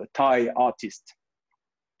Thai artist,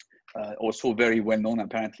 also very well known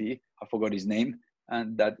apparently. I forgot his name,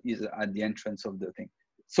 and that is at the entrance of the thing.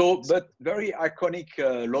 So, but very iconic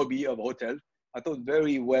lobby of hotel. I thought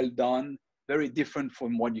very well done. Very different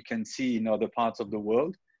from what you can see in other parts of the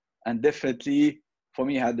world, and definitely for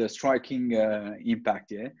me had a striking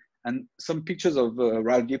impact. Yeah, and some pictures of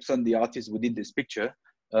Ralph Gibson, the artist who did this picture,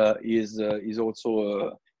 is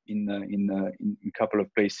also in a couple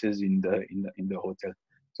of places in the hotel.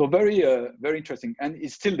 So very interesting, and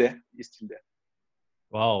it's still there. It's still there.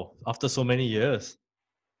 Wow! After so many years.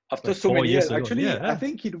 After so many years, actually, I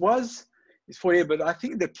think it's 4 years, but I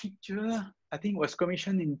think the picture was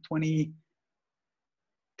commissioned in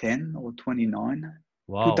 2010 or 29,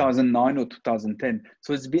 2009 or 2010.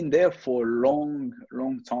 So it's been there for a long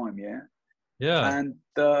time. Yeah. And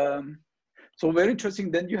so very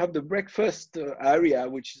interesting. Then you have the breakfast area,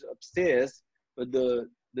 which is upstairs, but the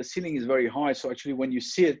ceiling is very high. So actually when you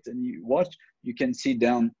sit and you watch, you can see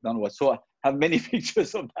downwards. So I have many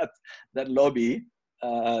pictures of that lobby.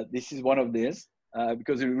 This is one of these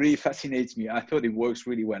because it really fascinates me. I thought it works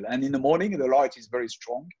really well. And in the morning, the light is very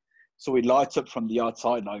strong. So it lights up from the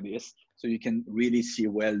outside like this. So you can really see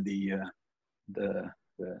well the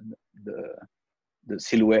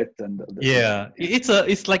silhouette and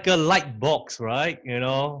it's like a light box, right? You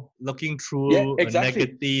know, looking through a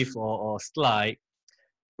negative or slide.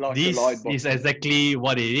 Like this is exactly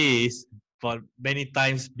what it is, but many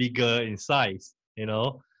times bigger in size, you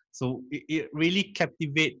know. So it really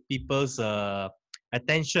captivates people's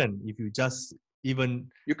attention if you just even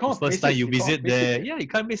the first time you visit there. Yeah, you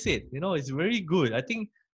can't miss it. You know, it's very good. I think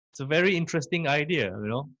it's a very interesting idea, you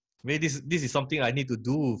know. Maybe this is something I need to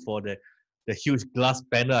do for the huge glass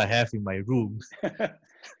panel I have in my room.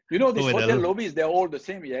 You know, these hotel lobbies, they're all the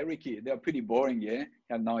same, yeah, Ricky. They're pretty boring, yeah. You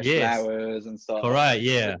have nice flowers and stuff. Correct,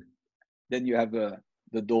 yeah. Then you have the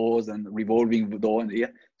doors and revolving door. And, yeah.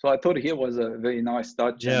 So I thought here was a very nice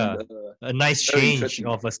touch. Yeah, and, a nice change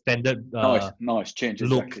of a standard nice change,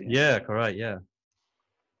 look. Exactly, yeah, correct, yeah.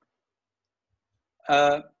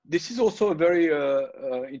 this is also a very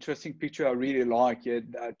interesting picture I really like.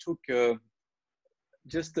 I took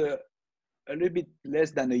just a little bit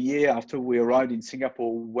less than a year after we arrived in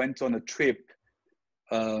Singapore, went on a trip.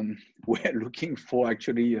 We're looking for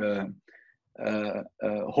actually a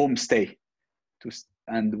homestay,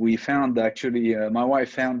 and we found actually my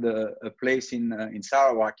wife found a place in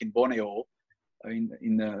Sarawak in Borneo,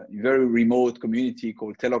 in a very remote community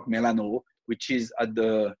called Telok Melano, which is at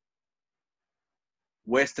the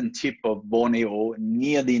western tip of Borneo,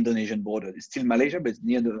 near the Indonesian border. It's still Malaysia, but it's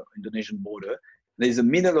near the Indonesian border. There's a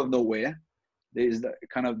middle of nowhere. There's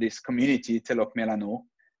kind of this community, Telok Melano,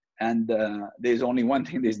 and there's only one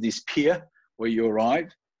thing. There's this pier where you arrive,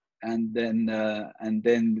 and then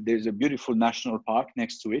there's a beautiful national park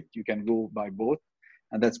next to it. You can go by boat,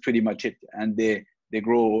 and that's pretty much it. And they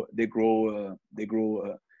grow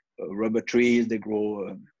rubber trees. They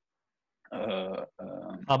grow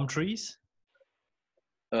palm trees.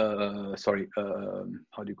 How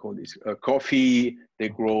do you call this? Coffee. They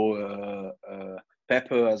grow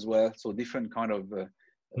pepper as well. So different kind of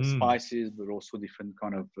spices, but also different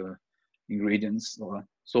kind of ingredients.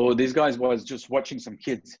 So these guys was just watching some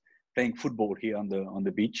kids playing football here on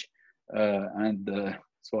the beach,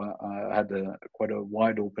 so I had quite a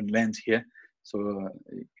wide open lens here. So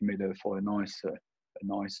it made for a nice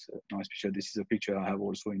picture. This is a picture I have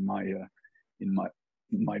also in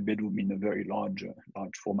my bedroom in a very large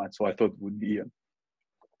format. So I thought it would be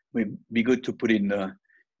good to put in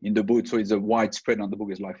the book. So it's a wide spread on the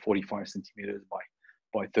book. It's like 45 centimeters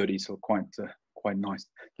by 30. So quite nice.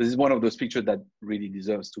 This is one of those pictures that really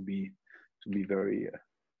deserves to be very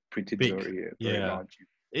printed, big. Very large.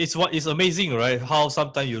 It's amazing, right? How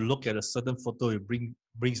sometimes you look at a certain photo, it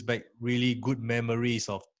brings back really good memories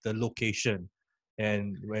of the location.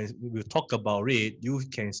 And when we talk about it, you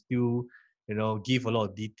can still, give a lot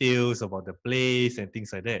of details about the place and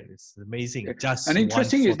things like that. It's amazing. Yeah. Just and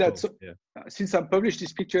interesting is that yeah. Since I published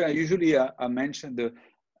this picture, I usually I mentioned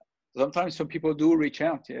sometimes some people do reach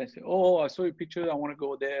out. Yeah, say, "Oh, I saw your picture. I want to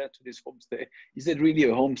go there to this homestay." Is it really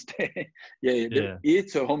a homestay? yeah.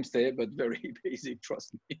 It's a homestay, but very basic.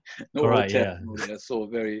 Trust me. No hotel. Yeah. So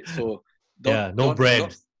no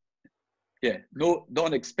brand.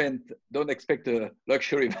 Don't expect a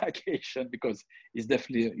luxury vacation, because it's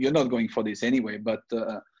definitely, you're not going for this anyway. But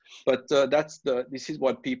this is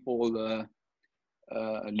what people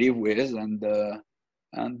live with,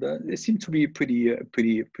 and they seem to be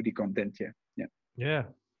pretty content here. Yeah.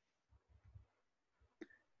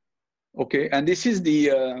 Okay, and this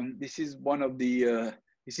is one of the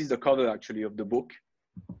this is the cover actually of the book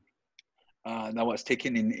that was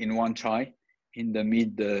taken in Wan Chai in the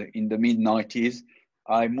mid 90s.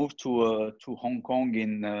 I moved to Hong Kong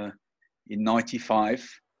in 95.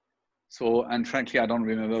 So, and frankly, I don't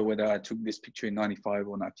remember whether I took this picture in 95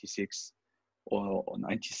 or 96 or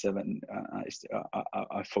 97.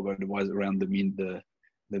 I forgot. It was around the mid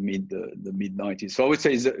 90s. So I would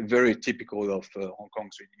say it's very typical of Hong Kong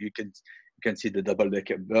street. You can see the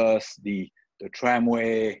double-decker bus, the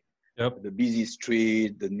tramway, the busy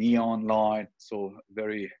street, the neon light. So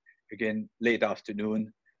very, again, late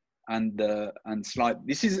afternoon, and slide.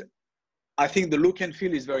 This is, I think the look and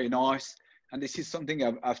feel is very nice, and this is something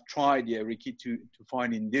I've tried, Ricky, to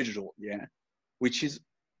find in digital, which is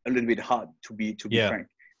a little bit hard to be frank,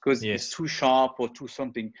 because it's too sharp or too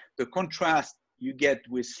something. The contrast you get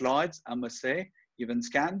with slides, I must say, even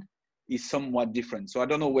scanned, is somewhat different. So I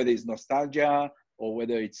don't know whether it's nostalgia or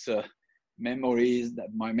whether it's my memories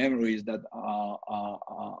that are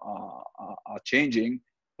changing.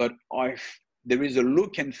 But there is a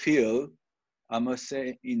look and feel, I must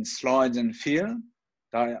say, in slides and film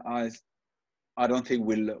that I don't think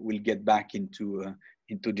we'll get back into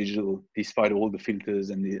digital, despite all the filters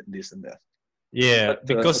and this and that. Yeah, but,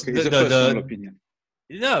 because it's a personal opinion.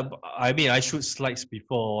 Yeah, I mean, I shoot slides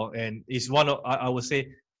before, and it's one of, I would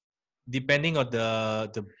say, depending on the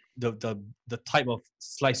type of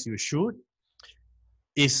slides you shoot,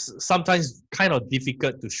 is sometimes kind of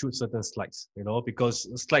difficult to shoot certain slides, because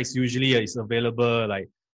slides usually is available like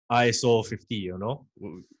ISO 50,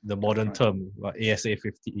 the modern term, ASA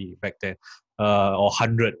 50 back then, or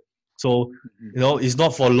 100. So, it's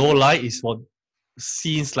not for low light, it's for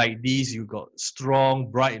scenes like these. You got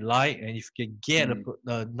strong, bright light, and if you can get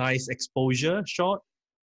a nice exposure shot,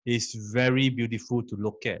 it's very beautiful to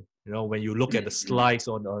look at. When you look at the slides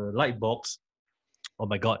on the light box, oh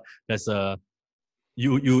my God, there's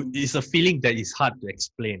it's a feeling that is hard to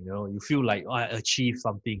explain. You feel like, I achieved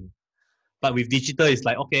something. But with digital, it's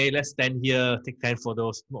like, okay, let's stand here, take 10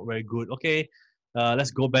 photos, not very good. Okay, let's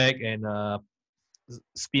go back and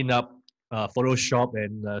spin up Photoshop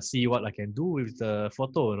and see what I can do with the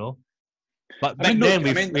photo, you know. But I back mean, then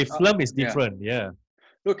look, I with mean, film is yeah. different, yeah.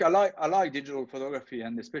 Look, I like digital photography,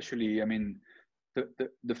 and especially, I mean,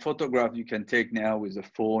 the photograph you can take now with a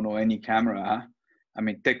phone or any camera, I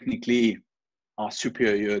mean, technically are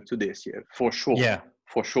superior to this, yeah, for sure, Yeah.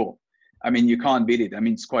 for sure. I mean, you can't beat it. I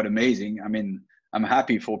mean, it's quite amazing. I mean, I'm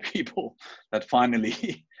happy for people that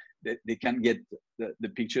finally they can get the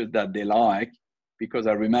pictures that they like, because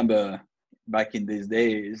I remember back in these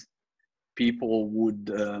days, people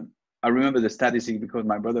would, I remember the statistic because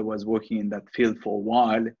my brother was working in that field for a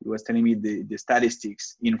while. He was telling me the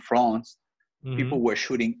statistics in France. Mm-hmm. People were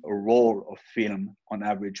shooting a roll of film on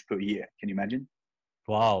average per year. Can you imagine?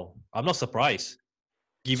 Wow. I'm not surprised. So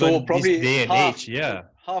Given this probably day and age, yeah.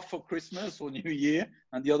 half for Christmas or New Year,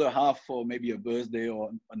 and the other half for maybe a birthday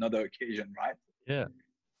or another occasion, right? Yeah.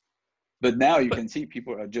 But now you But can see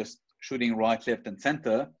people are just shooting right, left, and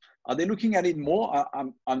center. Are they looking at it more?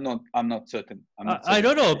 I'm not certain. I'm not I certain.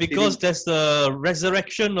 don't know, I because think there's the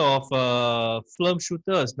resurrection of film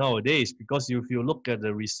shooters nowadays. Because if you look at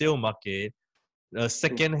the resale market, a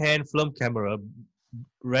second-hand film camera,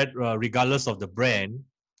 regardless of the brand,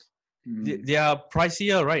 they are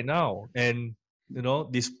pricier right now. And you know,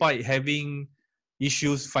 despite having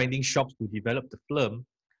issues finding shops to develop the film,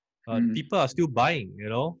 people are still buying. You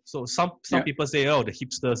know, so some yeah. people say, oh, the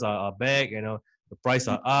hipsters are back. You know, the price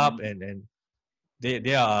are up, and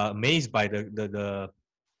they are amazed by the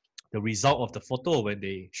result of the photo when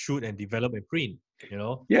they shoot and develop and print. You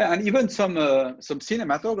know. Yeah, and even some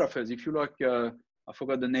cinematographers. If you like, I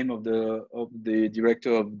forgot the name of the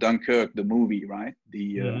director of Dunkirk, the movie, right?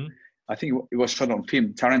 Mm-hmm. I think it was shot on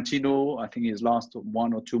film. Tarantino, I think his last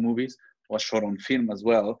one or two movies was shot on film as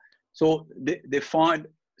well. So they find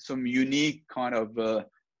some unique kind of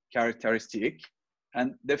characteristic,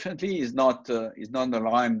 and definitely is not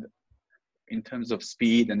aligned in terms of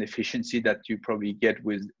speed and efficiency that you probably get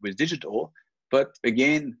with digital. But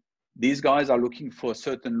again, these guys are looking for a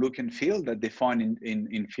certain look and feel that they find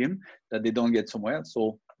in film that they don't get somewhere else.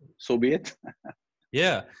 So be it.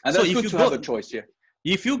 Yeah. And So that's good to have a choice. Yeah.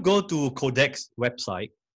 if you go to Kodak's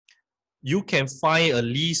website, you can find a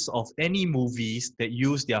list of any movies that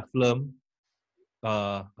use their film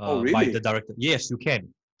Oh, by the really? director. Yes, you can.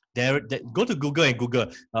 Go to Google and Google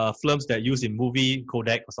films that use in movie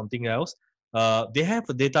Kodak or something else. They have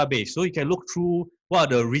a database, so you can look through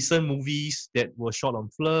what are the recent movies that were shot on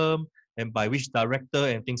film and by which director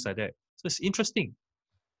and things like that. So it's interesting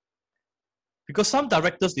because some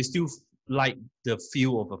directors they still like the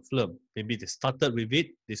feel of a film. Maybe they started with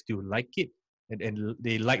it, they still like it, and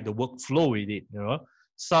they like the workflow with it. You know,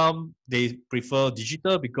 some they prefer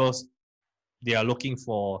digital because they are looking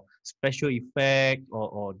for special effect,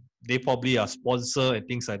 or they probably are sponsor and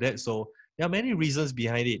things like that. So there are many reasons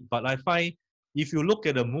behind it. But I find if you look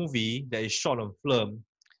at a movie that is shot on film,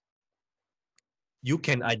 you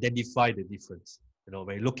can identify the difference. You know,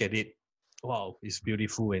 when you look at it, wow, it's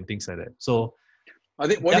beautiful and things like that. So I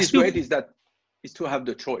think what there's is still great is to have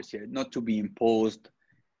the choice, yeah, not to be imposed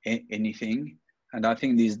anything. And I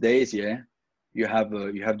think these days, yeah, you have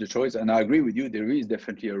the choice. And I agree with you. There is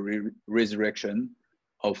definitely a resurrection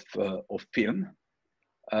of film.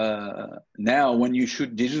 Now, when you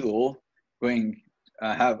shoot digital,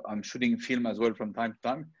 I'm shooting film as well from time to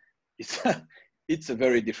time. It's a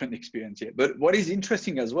very different experience here. But what is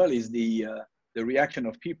interesting as well is the reaction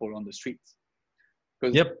of people on the streets.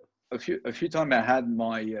 Because yep. a few times I had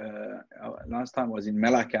my last time was in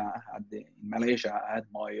Malacca, in Malaysia. I had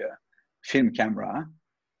my film camera,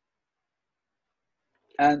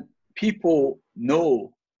 and people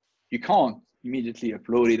know you can't immediately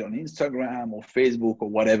upload it on Instagram or Facebook or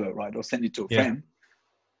whatever, right? Or send it to a friend.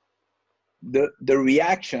 The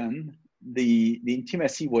reaction, the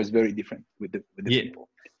intimacy was very different with the people,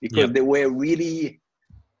 because they were really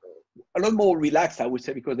a lot more relaxed, I would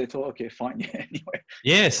say, because they thought, okay, fine, yeah, anyway.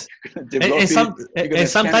 Yes. And sometimes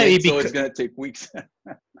so it's going to take weeks.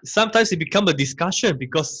 Sometimes it becomes a discussion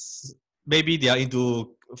because maybe they are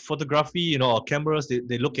into photography, you know, or cameras.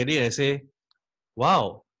 They look at it and say,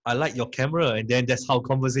 wow, I like your camera. And then that's how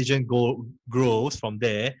conversation grows from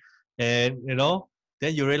there. And, you know,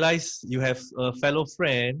 then you realize you have a fellow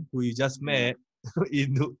friend who you just met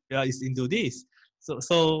is into this.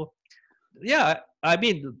 So yeah, I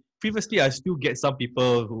mean, previously I still get some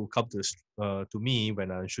people who come to me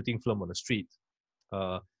when I'm shooting film on the street.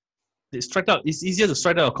 They strike out. It's easier to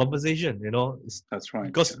strike out a conversation, you know. That's right.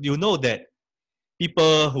 Because you know that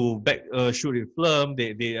people who shoot in film,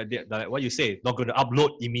 they like what you say, not going to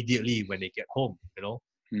upload immediately when they get home. You know,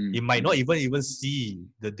 it might not even see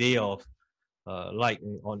the day of like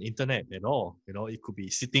on internet at all. You know, it could be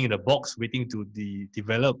sitting in a box waiting to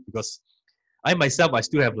develop, because I myself, I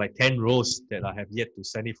still have like 10 rows that I have yet to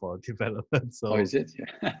send it for development. So Oh, is it?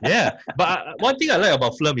 Yeah. yeah, but one thing I like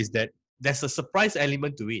about film is that there's a surprise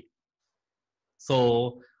element to it.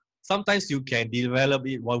 So sometimes you can develop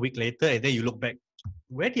it 1 week later, and then you look back,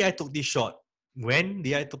 where did I took this shot? When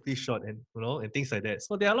did I took this shot? And and things like that.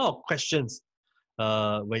 So there are a lot of questions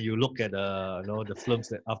when you look at the films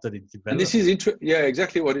that after they develop. And this is yeah,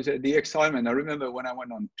 exactly what you said. The excitement. I remember when I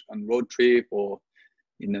went on road trip or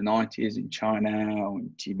in the 90s in China or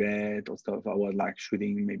in Tibet or stuff, I was like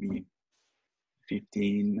shooting maybe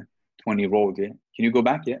 15, 20 rolls. Yeah. Can you go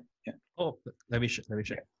back? Yeah. Yeah. Oh, let me check.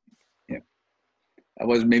 Yeah. I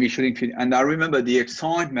was maybe shooting 15, and I remember the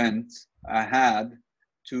excitement I had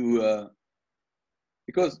to,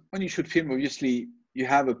 because when you shoot film, obviously you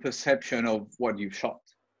have a perception of what you've shot,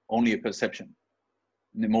 only a perception,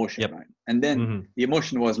 an emotion, Yep. right? And then the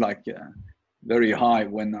emotion was like very high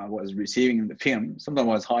when I was receiving the film. Sometimes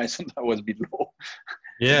was high, sometimes was a bit low.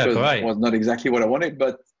 Yeah, because correct. it was not exactly what I wanted,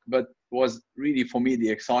 but was really, for me, the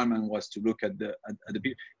excitement was to look at the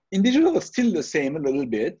people. In digital, it's still the same a little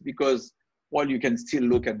bit, because while you can still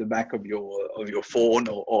look at the back of your phone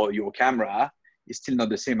or your camera, it's still not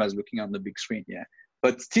the same as looking on the big screen. Yeah.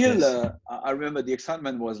 But still, yes. I remember the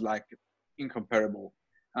excitement was like incomparable.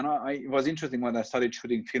 And it was interesting when I started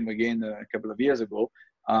shooting film again a couple of years ago.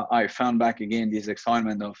 I found back again this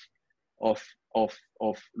excitement of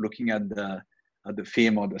looking at the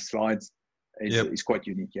film or the slides. Is quite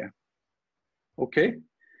unique. Yeah. Okay.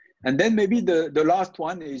 And then maybe the last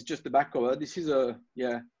one is just the back cover. This is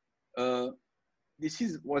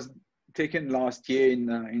was taken last year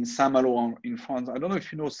in Saint-Malo in France. I don't know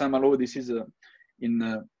if you know Saint-Malo. This is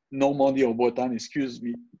in Normandy or Bretagne. Excuse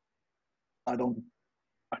me. I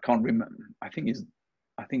can't remember. I think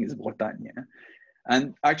it's Bretagne. Yeah.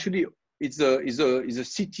 And actually, it's a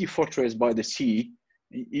city fortress by the sea.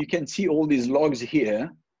 You can see all these logs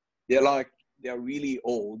here. They're really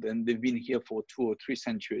old, and they've been here for 2 or 3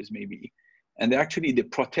 centuries maybe. And they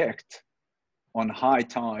protect on high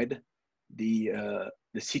tide the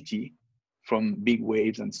city from big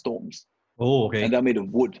waves and storms. Oh, okay. And they're made of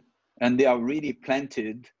wood, and they are really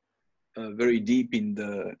planted very deep in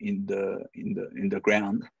the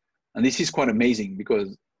ground. And this is quite amazing,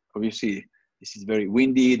 because obviously this is very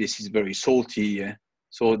windy, this is very salty. Yeah?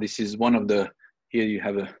 So this is one of the, here you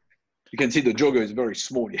can see the jogger is very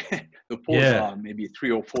small. Yeah? The poles are maybe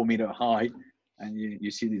 3 or 4 meter high, and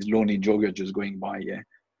you see this lonely jogger just going by. Yeah,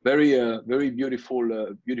 very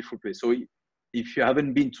beautiful place. So if you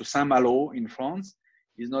haven't been to Saint-Malo in France,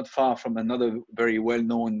 it's not far from another very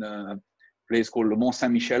well-known place called Le Mont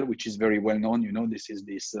Saint-Michel, which is very well-known. You know, this is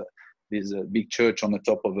this big church on the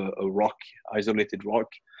top of a rock, isolated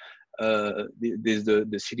rock. There's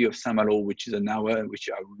the city of Saint-Malo, which is an hour, which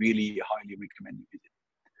I really highly recommend you visit.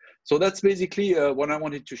 So that's basically what I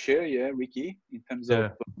wanted to share, Ricky, in terms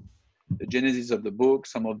of the genesis of the book,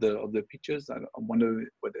 some of the pictures. I wonder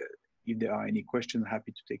if there are any questions.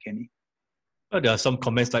 Happy to take any. Well, there are some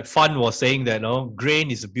comments, like Fun was saying that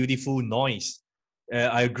grain is a beautiful noise.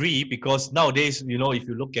 I agree, because nowadays, if you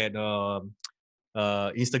look at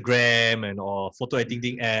Instagram or photo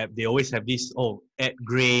editing app, they always have this add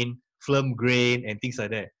grain, film grain, and things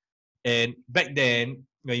like that. And back then,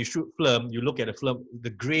 when you shoot film, you look at the film,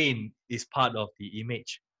 the grain is part of the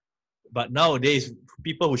image. But nowadays,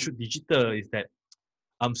 people who shoot digital is that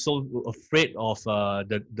I'm so afraid of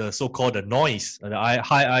the so-called the noise, the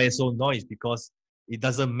high ISO noise, because it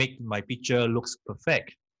doesn't make my picture looks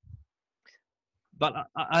perfect. But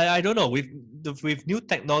I don't know, with new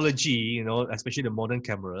technology, especially the modern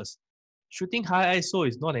cameras, shooting high ISO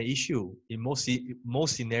is not an issue in most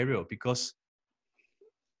scenario, because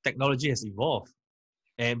technology has evolved.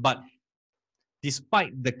 But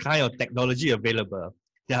despite the kind of technology available,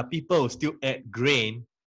 there are people who still add grain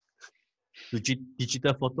to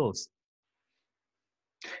digital photos.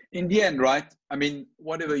 In the end, right? I mean,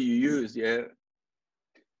 whatever you use, the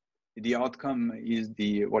outcome is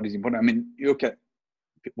what is important. I mean, you look at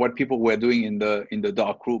what people were doing in the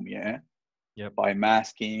dark room, by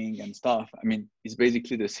masking and stuff. I mean, it's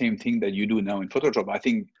basically the same thing that you do now in Photoshop. I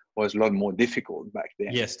think was a lot more difficult back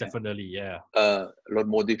then. Yes, definitely, yeah. A lot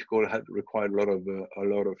more difficult, had required a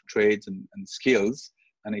lot of trades and skills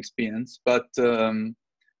and experience. But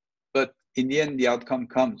in the end, the outcome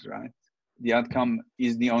comes, right? The outcome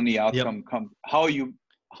is the only outcome. Comes. How you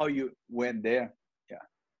went there,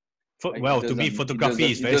 to me, photography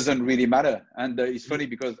it doesn't really matter. And it's funny,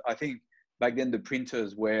 because I think back then the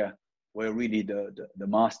printers were really the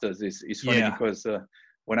masters. It's funny because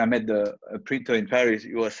when I met the printer in Paris,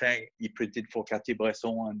 he was saying he printed for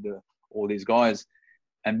Cartier-Bresson and all these guys.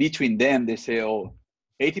 And between them, they say, oh,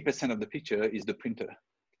 80% of the picture is the printer.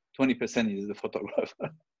 20% is the photographer.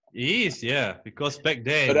 It is, yeah, because back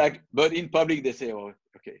then. But in public, they say, oh,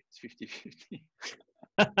 okay, it's 50-50.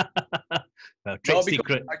 Trade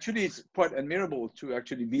secret. Actually, it's quite admirable to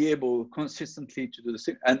actually be able consistently to do the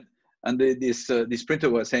same. And this printer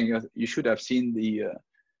was saying you should have seen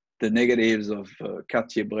the negatives of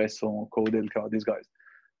Cartier-Bresson, Caudelcar, these guys.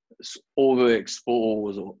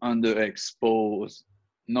 Overexposed or underexposed,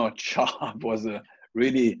 not sharp, was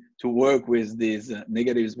really to work with these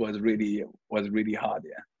negatives was really hard.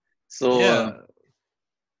 Yeah. So. Yeah.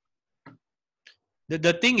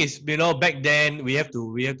 The thing is, back then we have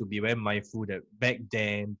to be very mindful that back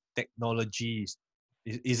then technology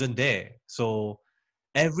isn't there. So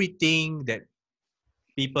everything that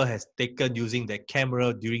people has taken using that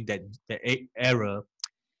camera during that era,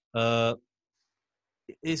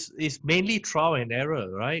 is mainly trial and error,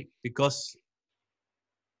 right? Because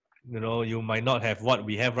you might not have what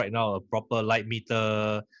we have right now, a proper light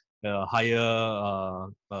meter, higher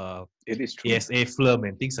it is true. ASA film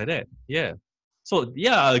and things like that. Yeah. So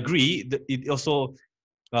yeah, I agree. It also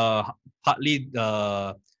partly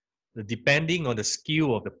depending on the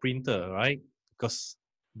skill of the printer, right? Because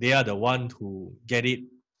they are the ones who get it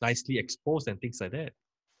nicely exposed and things like that.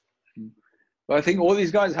 But I think all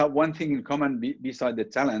these guys have one thing in common beside the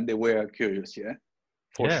talent. They were curious,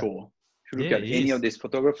 for sure. If you look at any of these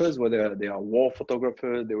photographers, whether they are war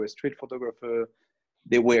photographers, they were street photographers,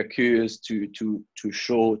 they were curious to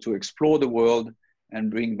show, to explore the world and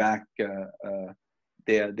bring back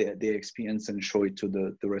their experience and show it to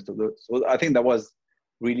the rest of the. So I think that was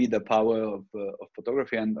really the power of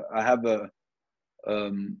photography. And I've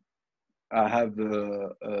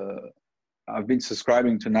been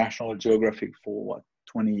subscribing to National Geographic for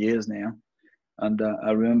 20 years now, and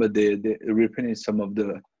I remember they reprinted some of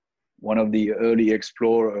one of the early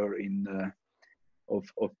explorer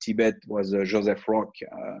of Tibet was Joseph Roch.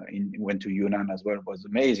 Went to Yunnan as well. It was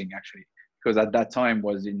amazing actually, because at that time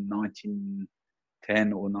was in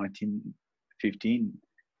 1910 or 1915.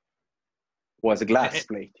 Was a glass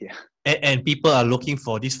plate, and people are looking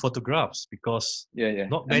for these photographs because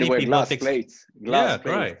not many people glass plates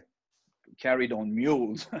right, carried on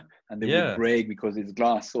mules, and they would break because it's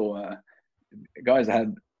glass. So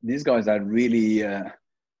these guys had really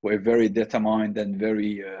were very determined and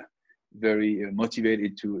very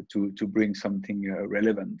motivated to bring something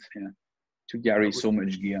relevant, to carry so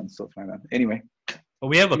much gear and stuff like that. Anyway,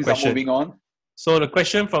 we have a question. Moving on. So the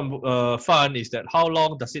question from Fan is that how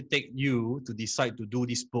long does it take you to decide to do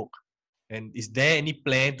this book? And is there any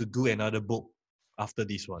plan to do another book after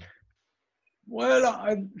this one?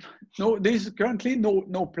 Well, there's currently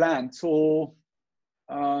no plan. So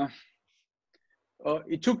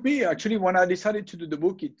it took me actually, when I decided to do the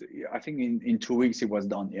book, I think in 2 weeks it was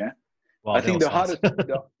done. Yeah. Wow, I think the hardest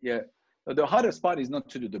the hardest part is not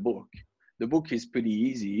to do the book. The book is pretty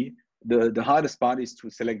easy. The hardest part is to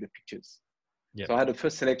select the pictures. Yeah. So I had a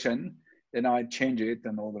first selection, then I change it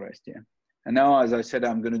and all the rest. Yeah. And now, as I said,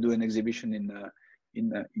 I'm going to do an exhibition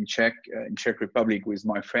in Czech Republic with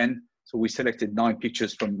my friend. So we selected 9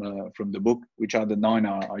 pictures from the book, which are the 9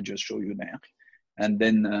 I just showed you now. And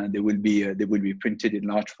then they will be printed in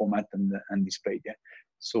large format and displayed. Yeah.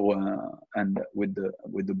 So and with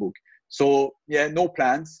the book. So yeah, no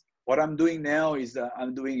plans. What I'm doing now is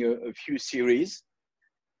I'm doing a few series.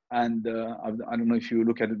 And I don't know if you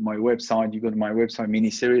look at my website, you go to my website,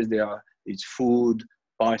 mini-series, it's food,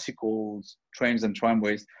 bicycles, trains and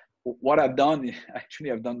tramways. What I've done,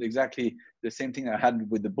 actually, I've done exactly the same thing I had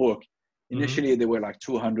with the book. Initially, there were like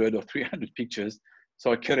 200 or 300 pictures.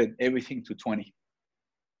 So I cut everything to 20.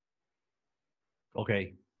 Okay.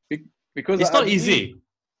 Because it's not easy.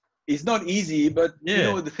 It's not easy, but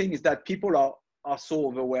the thing is that people are so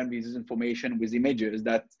overwhelmed with this information, with images,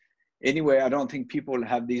 that anyway, I don't think people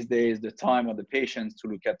have these days the time or the patience to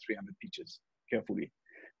look at 300 pictures carefully.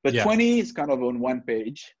 But 20 is kind of on one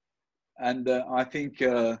page. And I think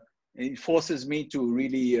it forces me to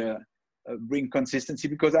really bring consistency,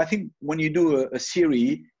 because I think when you do a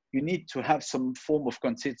series, you need to have some form of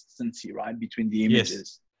consistency, right, between the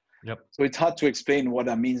images. Yep. So it's hard to explain what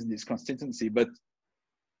that means, this consistency, but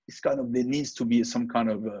it's kind of, there needs to be some kind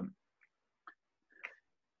of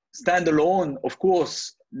standalone. Of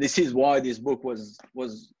course, this is why this book was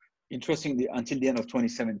interesting until the end of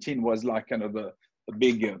 2017, was like kind of a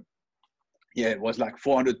big, it was like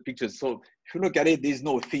 400 pictures. So if you look at it, there's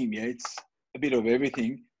no theme. Yeah, it's a bit of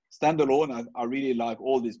everything. Standalone, I really like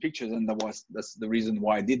all these pictures, and that's the reason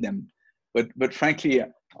why I did them. But frankly,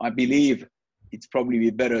 I believe it's probably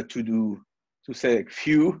better to select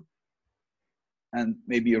few and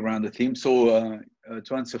maybe around the theme. So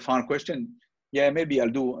to answer final question, yeah, maybe I'll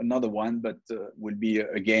do another one, but will be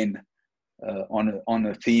again on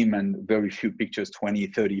a theme and very few pictures, 20,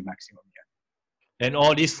 30 maximum. Yeah. And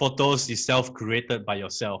all these photos is self-created by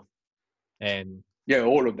yourself. And yeah,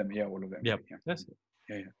 all of them. Yeah, all of them. Yeah, yeah. that's it.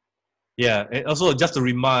 Yeah, yeah. Yeah, and also just to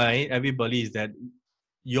remind everybody is that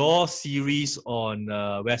your series on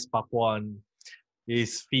West Papua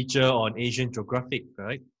is feature on Asian Geographic,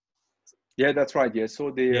 right? Yeah, that's right. Yeah,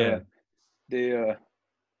 so Yeah. they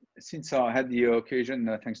since I had the occasion,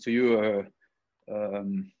 thanks to you,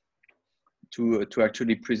 to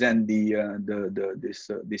actually present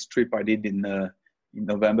this trip I did in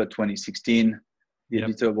November 2016. The Yep.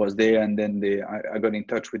 editor was there, and then I got in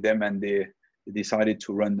touch with them, and they decided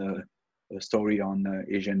to run a story on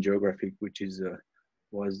Asian Geographic, which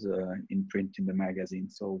was in print in the magazine.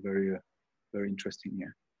 So very interesting.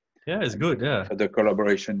 Yeah. Yeah, it's good. Yeah. For the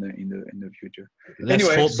collaboration in the future. Let's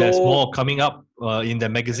Anyway, hope so there's more coming up in the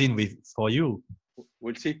magazine for you.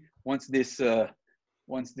 We'll see once this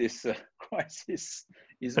crisis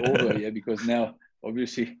is over. Yeah, because now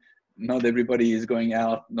obviously not everybody is going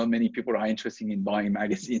out. Not many people are interested in buying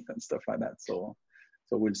magazines and stuff like that. So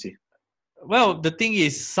we'll see. Well, the thing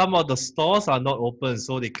is, some of the stores are not open,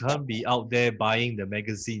 so they can't be out there buying the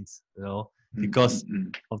magazines, because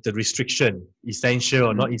of the restriction, essential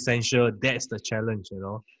or not essential. That's the challenge,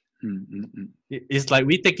 It's like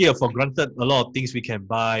we take it for granted a lot of things we can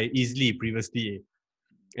buy easily previously,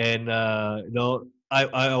 and I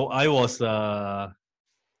was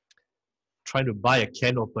trying to buy a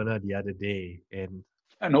can opener the other day, and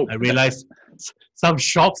I realized some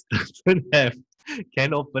shops don't have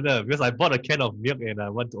can opener, because I bought a can of milk and I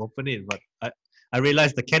want to open it, but I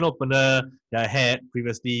realized the can opener that I had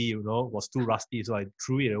previously, was too rusty, so I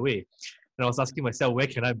threw it away. And I was asking myself, where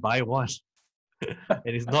can I buy one? And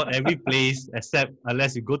it's not every place, except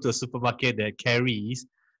unless you go to a supermarket that carries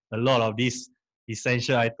a lot of these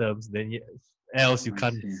essential items, then else you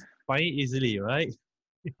can't find it easily, right?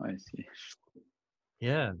 I see.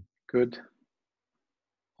 Yeah. Good.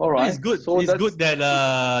 All right. It's good. So it's good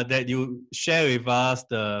that you share with us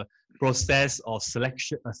the process of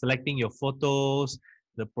selecting your photos,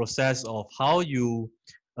 the process of how you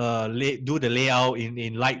do the layout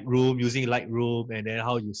in Lightroom, using Lightroom, and then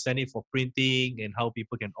how you send it for printing and how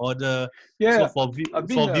people can order. Yeah. So for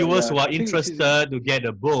viewers who are interested to get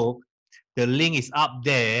a book, the link is up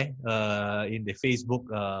there in the Facebook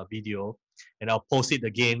video, and I'll post it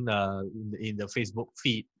again in the Facebook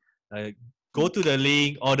feed. Go to the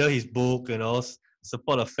link, order his book,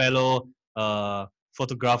 support a fellow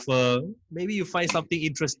photographer. Maybe you find something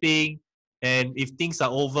interesting, and if things are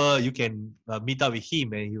over, you can meet up with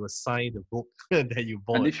him and he will sign the book that you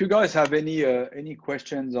bought. And if you guys have any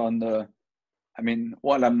questions on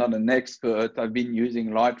while I'm not an expert, I've been using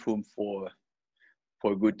Lightroom for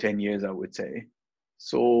a good 10 years, I would say.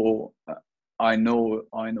 So I know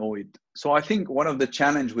it. So I think one of the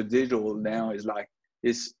challenge with digital now is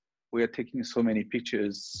we are taking so many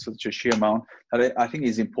pictures, such a sheer amount, that I think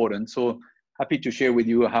is important. So happy to share with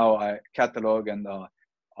you how I catalog and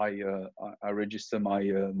I register my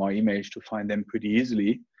image to find them pretty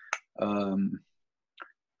easily. And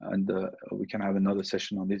we can have another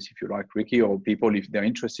session on this if you like, Ricky, or people if they're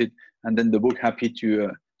interested. And then the book, happy to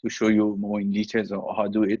show you more in details of how to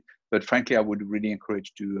do it. But frankly, I would really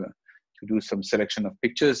encourage to do some selection of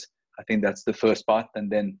pictures. I think that's the first part, and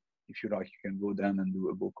then if you like, you can go down and do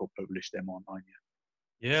a book or publish them online.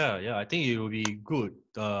 Yeah. I think it will be good.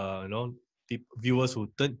 Viewers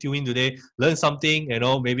who tune in today learn something.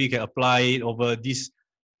 Maybe you can apply it over this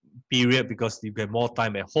period because you get more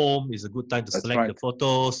time at home. It's a good time to select the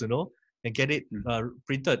photos, and get it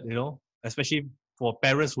printed. Especially for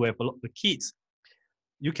parents who have a lot of kids,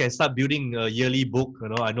 you can start building a yearly book.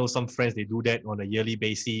 I know some friends, they do that on a yearly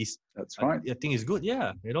basis. That's right. I think it's good.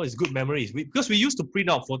 Yeah, it's good memories. Because we used to print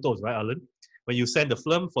out photos, right, Alain? When you send the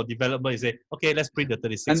film for development, you say, okay, let's print the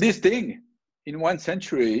 36. And this thing, in 1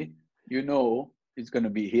 century, it's going to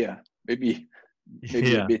be here. Maybe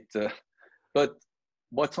a bit. But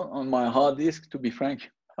what's on my hard disk, to be frank,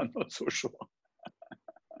 I'm not so sure.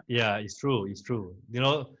 Yeah, it's true.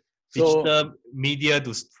 Digital media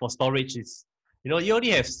for storage is, you only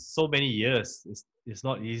have so many years. It's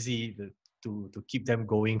not easy to keep them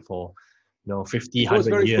going for 50, 100 years. It goes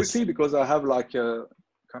very quickly because I have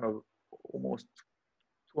kind of almost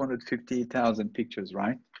 250,000 pictures,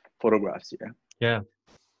 right? Photographs, Yeah.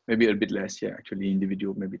 Maybe a bit less, actually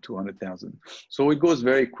individual, maybe 200,000. So it goes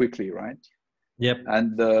very quickly, right? Yep.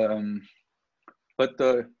 And but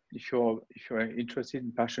if you're interested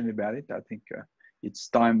and passionate about it, I think it's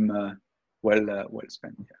time well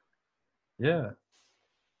spent. Yeah.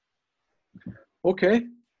 Okay.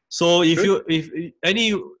 So if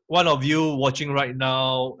any one of you watching right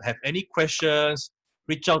now have any questions,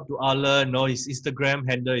 reach out to Alain. You know, his Instagram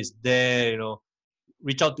handle is there. You know,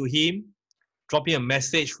 reach out to him, drop him a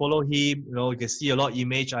message, follow him. You know, you can see a lot of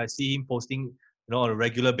image. I see him posting, you know, on a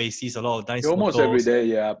regular basis, a lot of nice Almost photos. every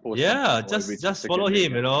day, yeah. I post Just follow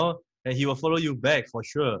him, you know, and he will follow you back for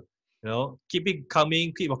sure. You know, keep it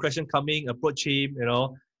coming, keep your question coming, approach him, you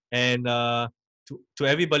know, and to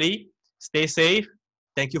everybody, stay safe.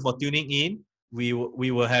 Thank you for tuning in. We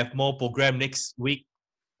will have more program next week.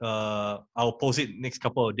 I'll post it next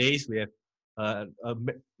couple of days. We have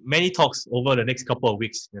many talks over the next couple of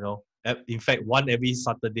weeks. You know, in fact, one every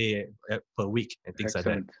Saturday per week and things like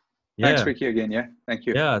that. Yeah. Thanks, Ricky, again. Yeah. Thank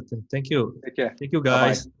you. Yeah. Thank you. Take care. Thank you,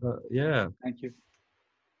 guys. Yeah. Thank you.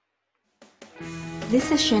 This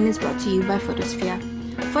session is brought to you by Photosphere.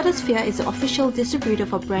 Photosphere is the official distributor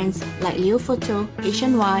for brands like Leo Photo,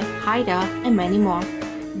 Asian Y, Haida, and many more.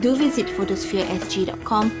 Do visit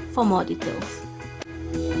photospheresg.com for more details.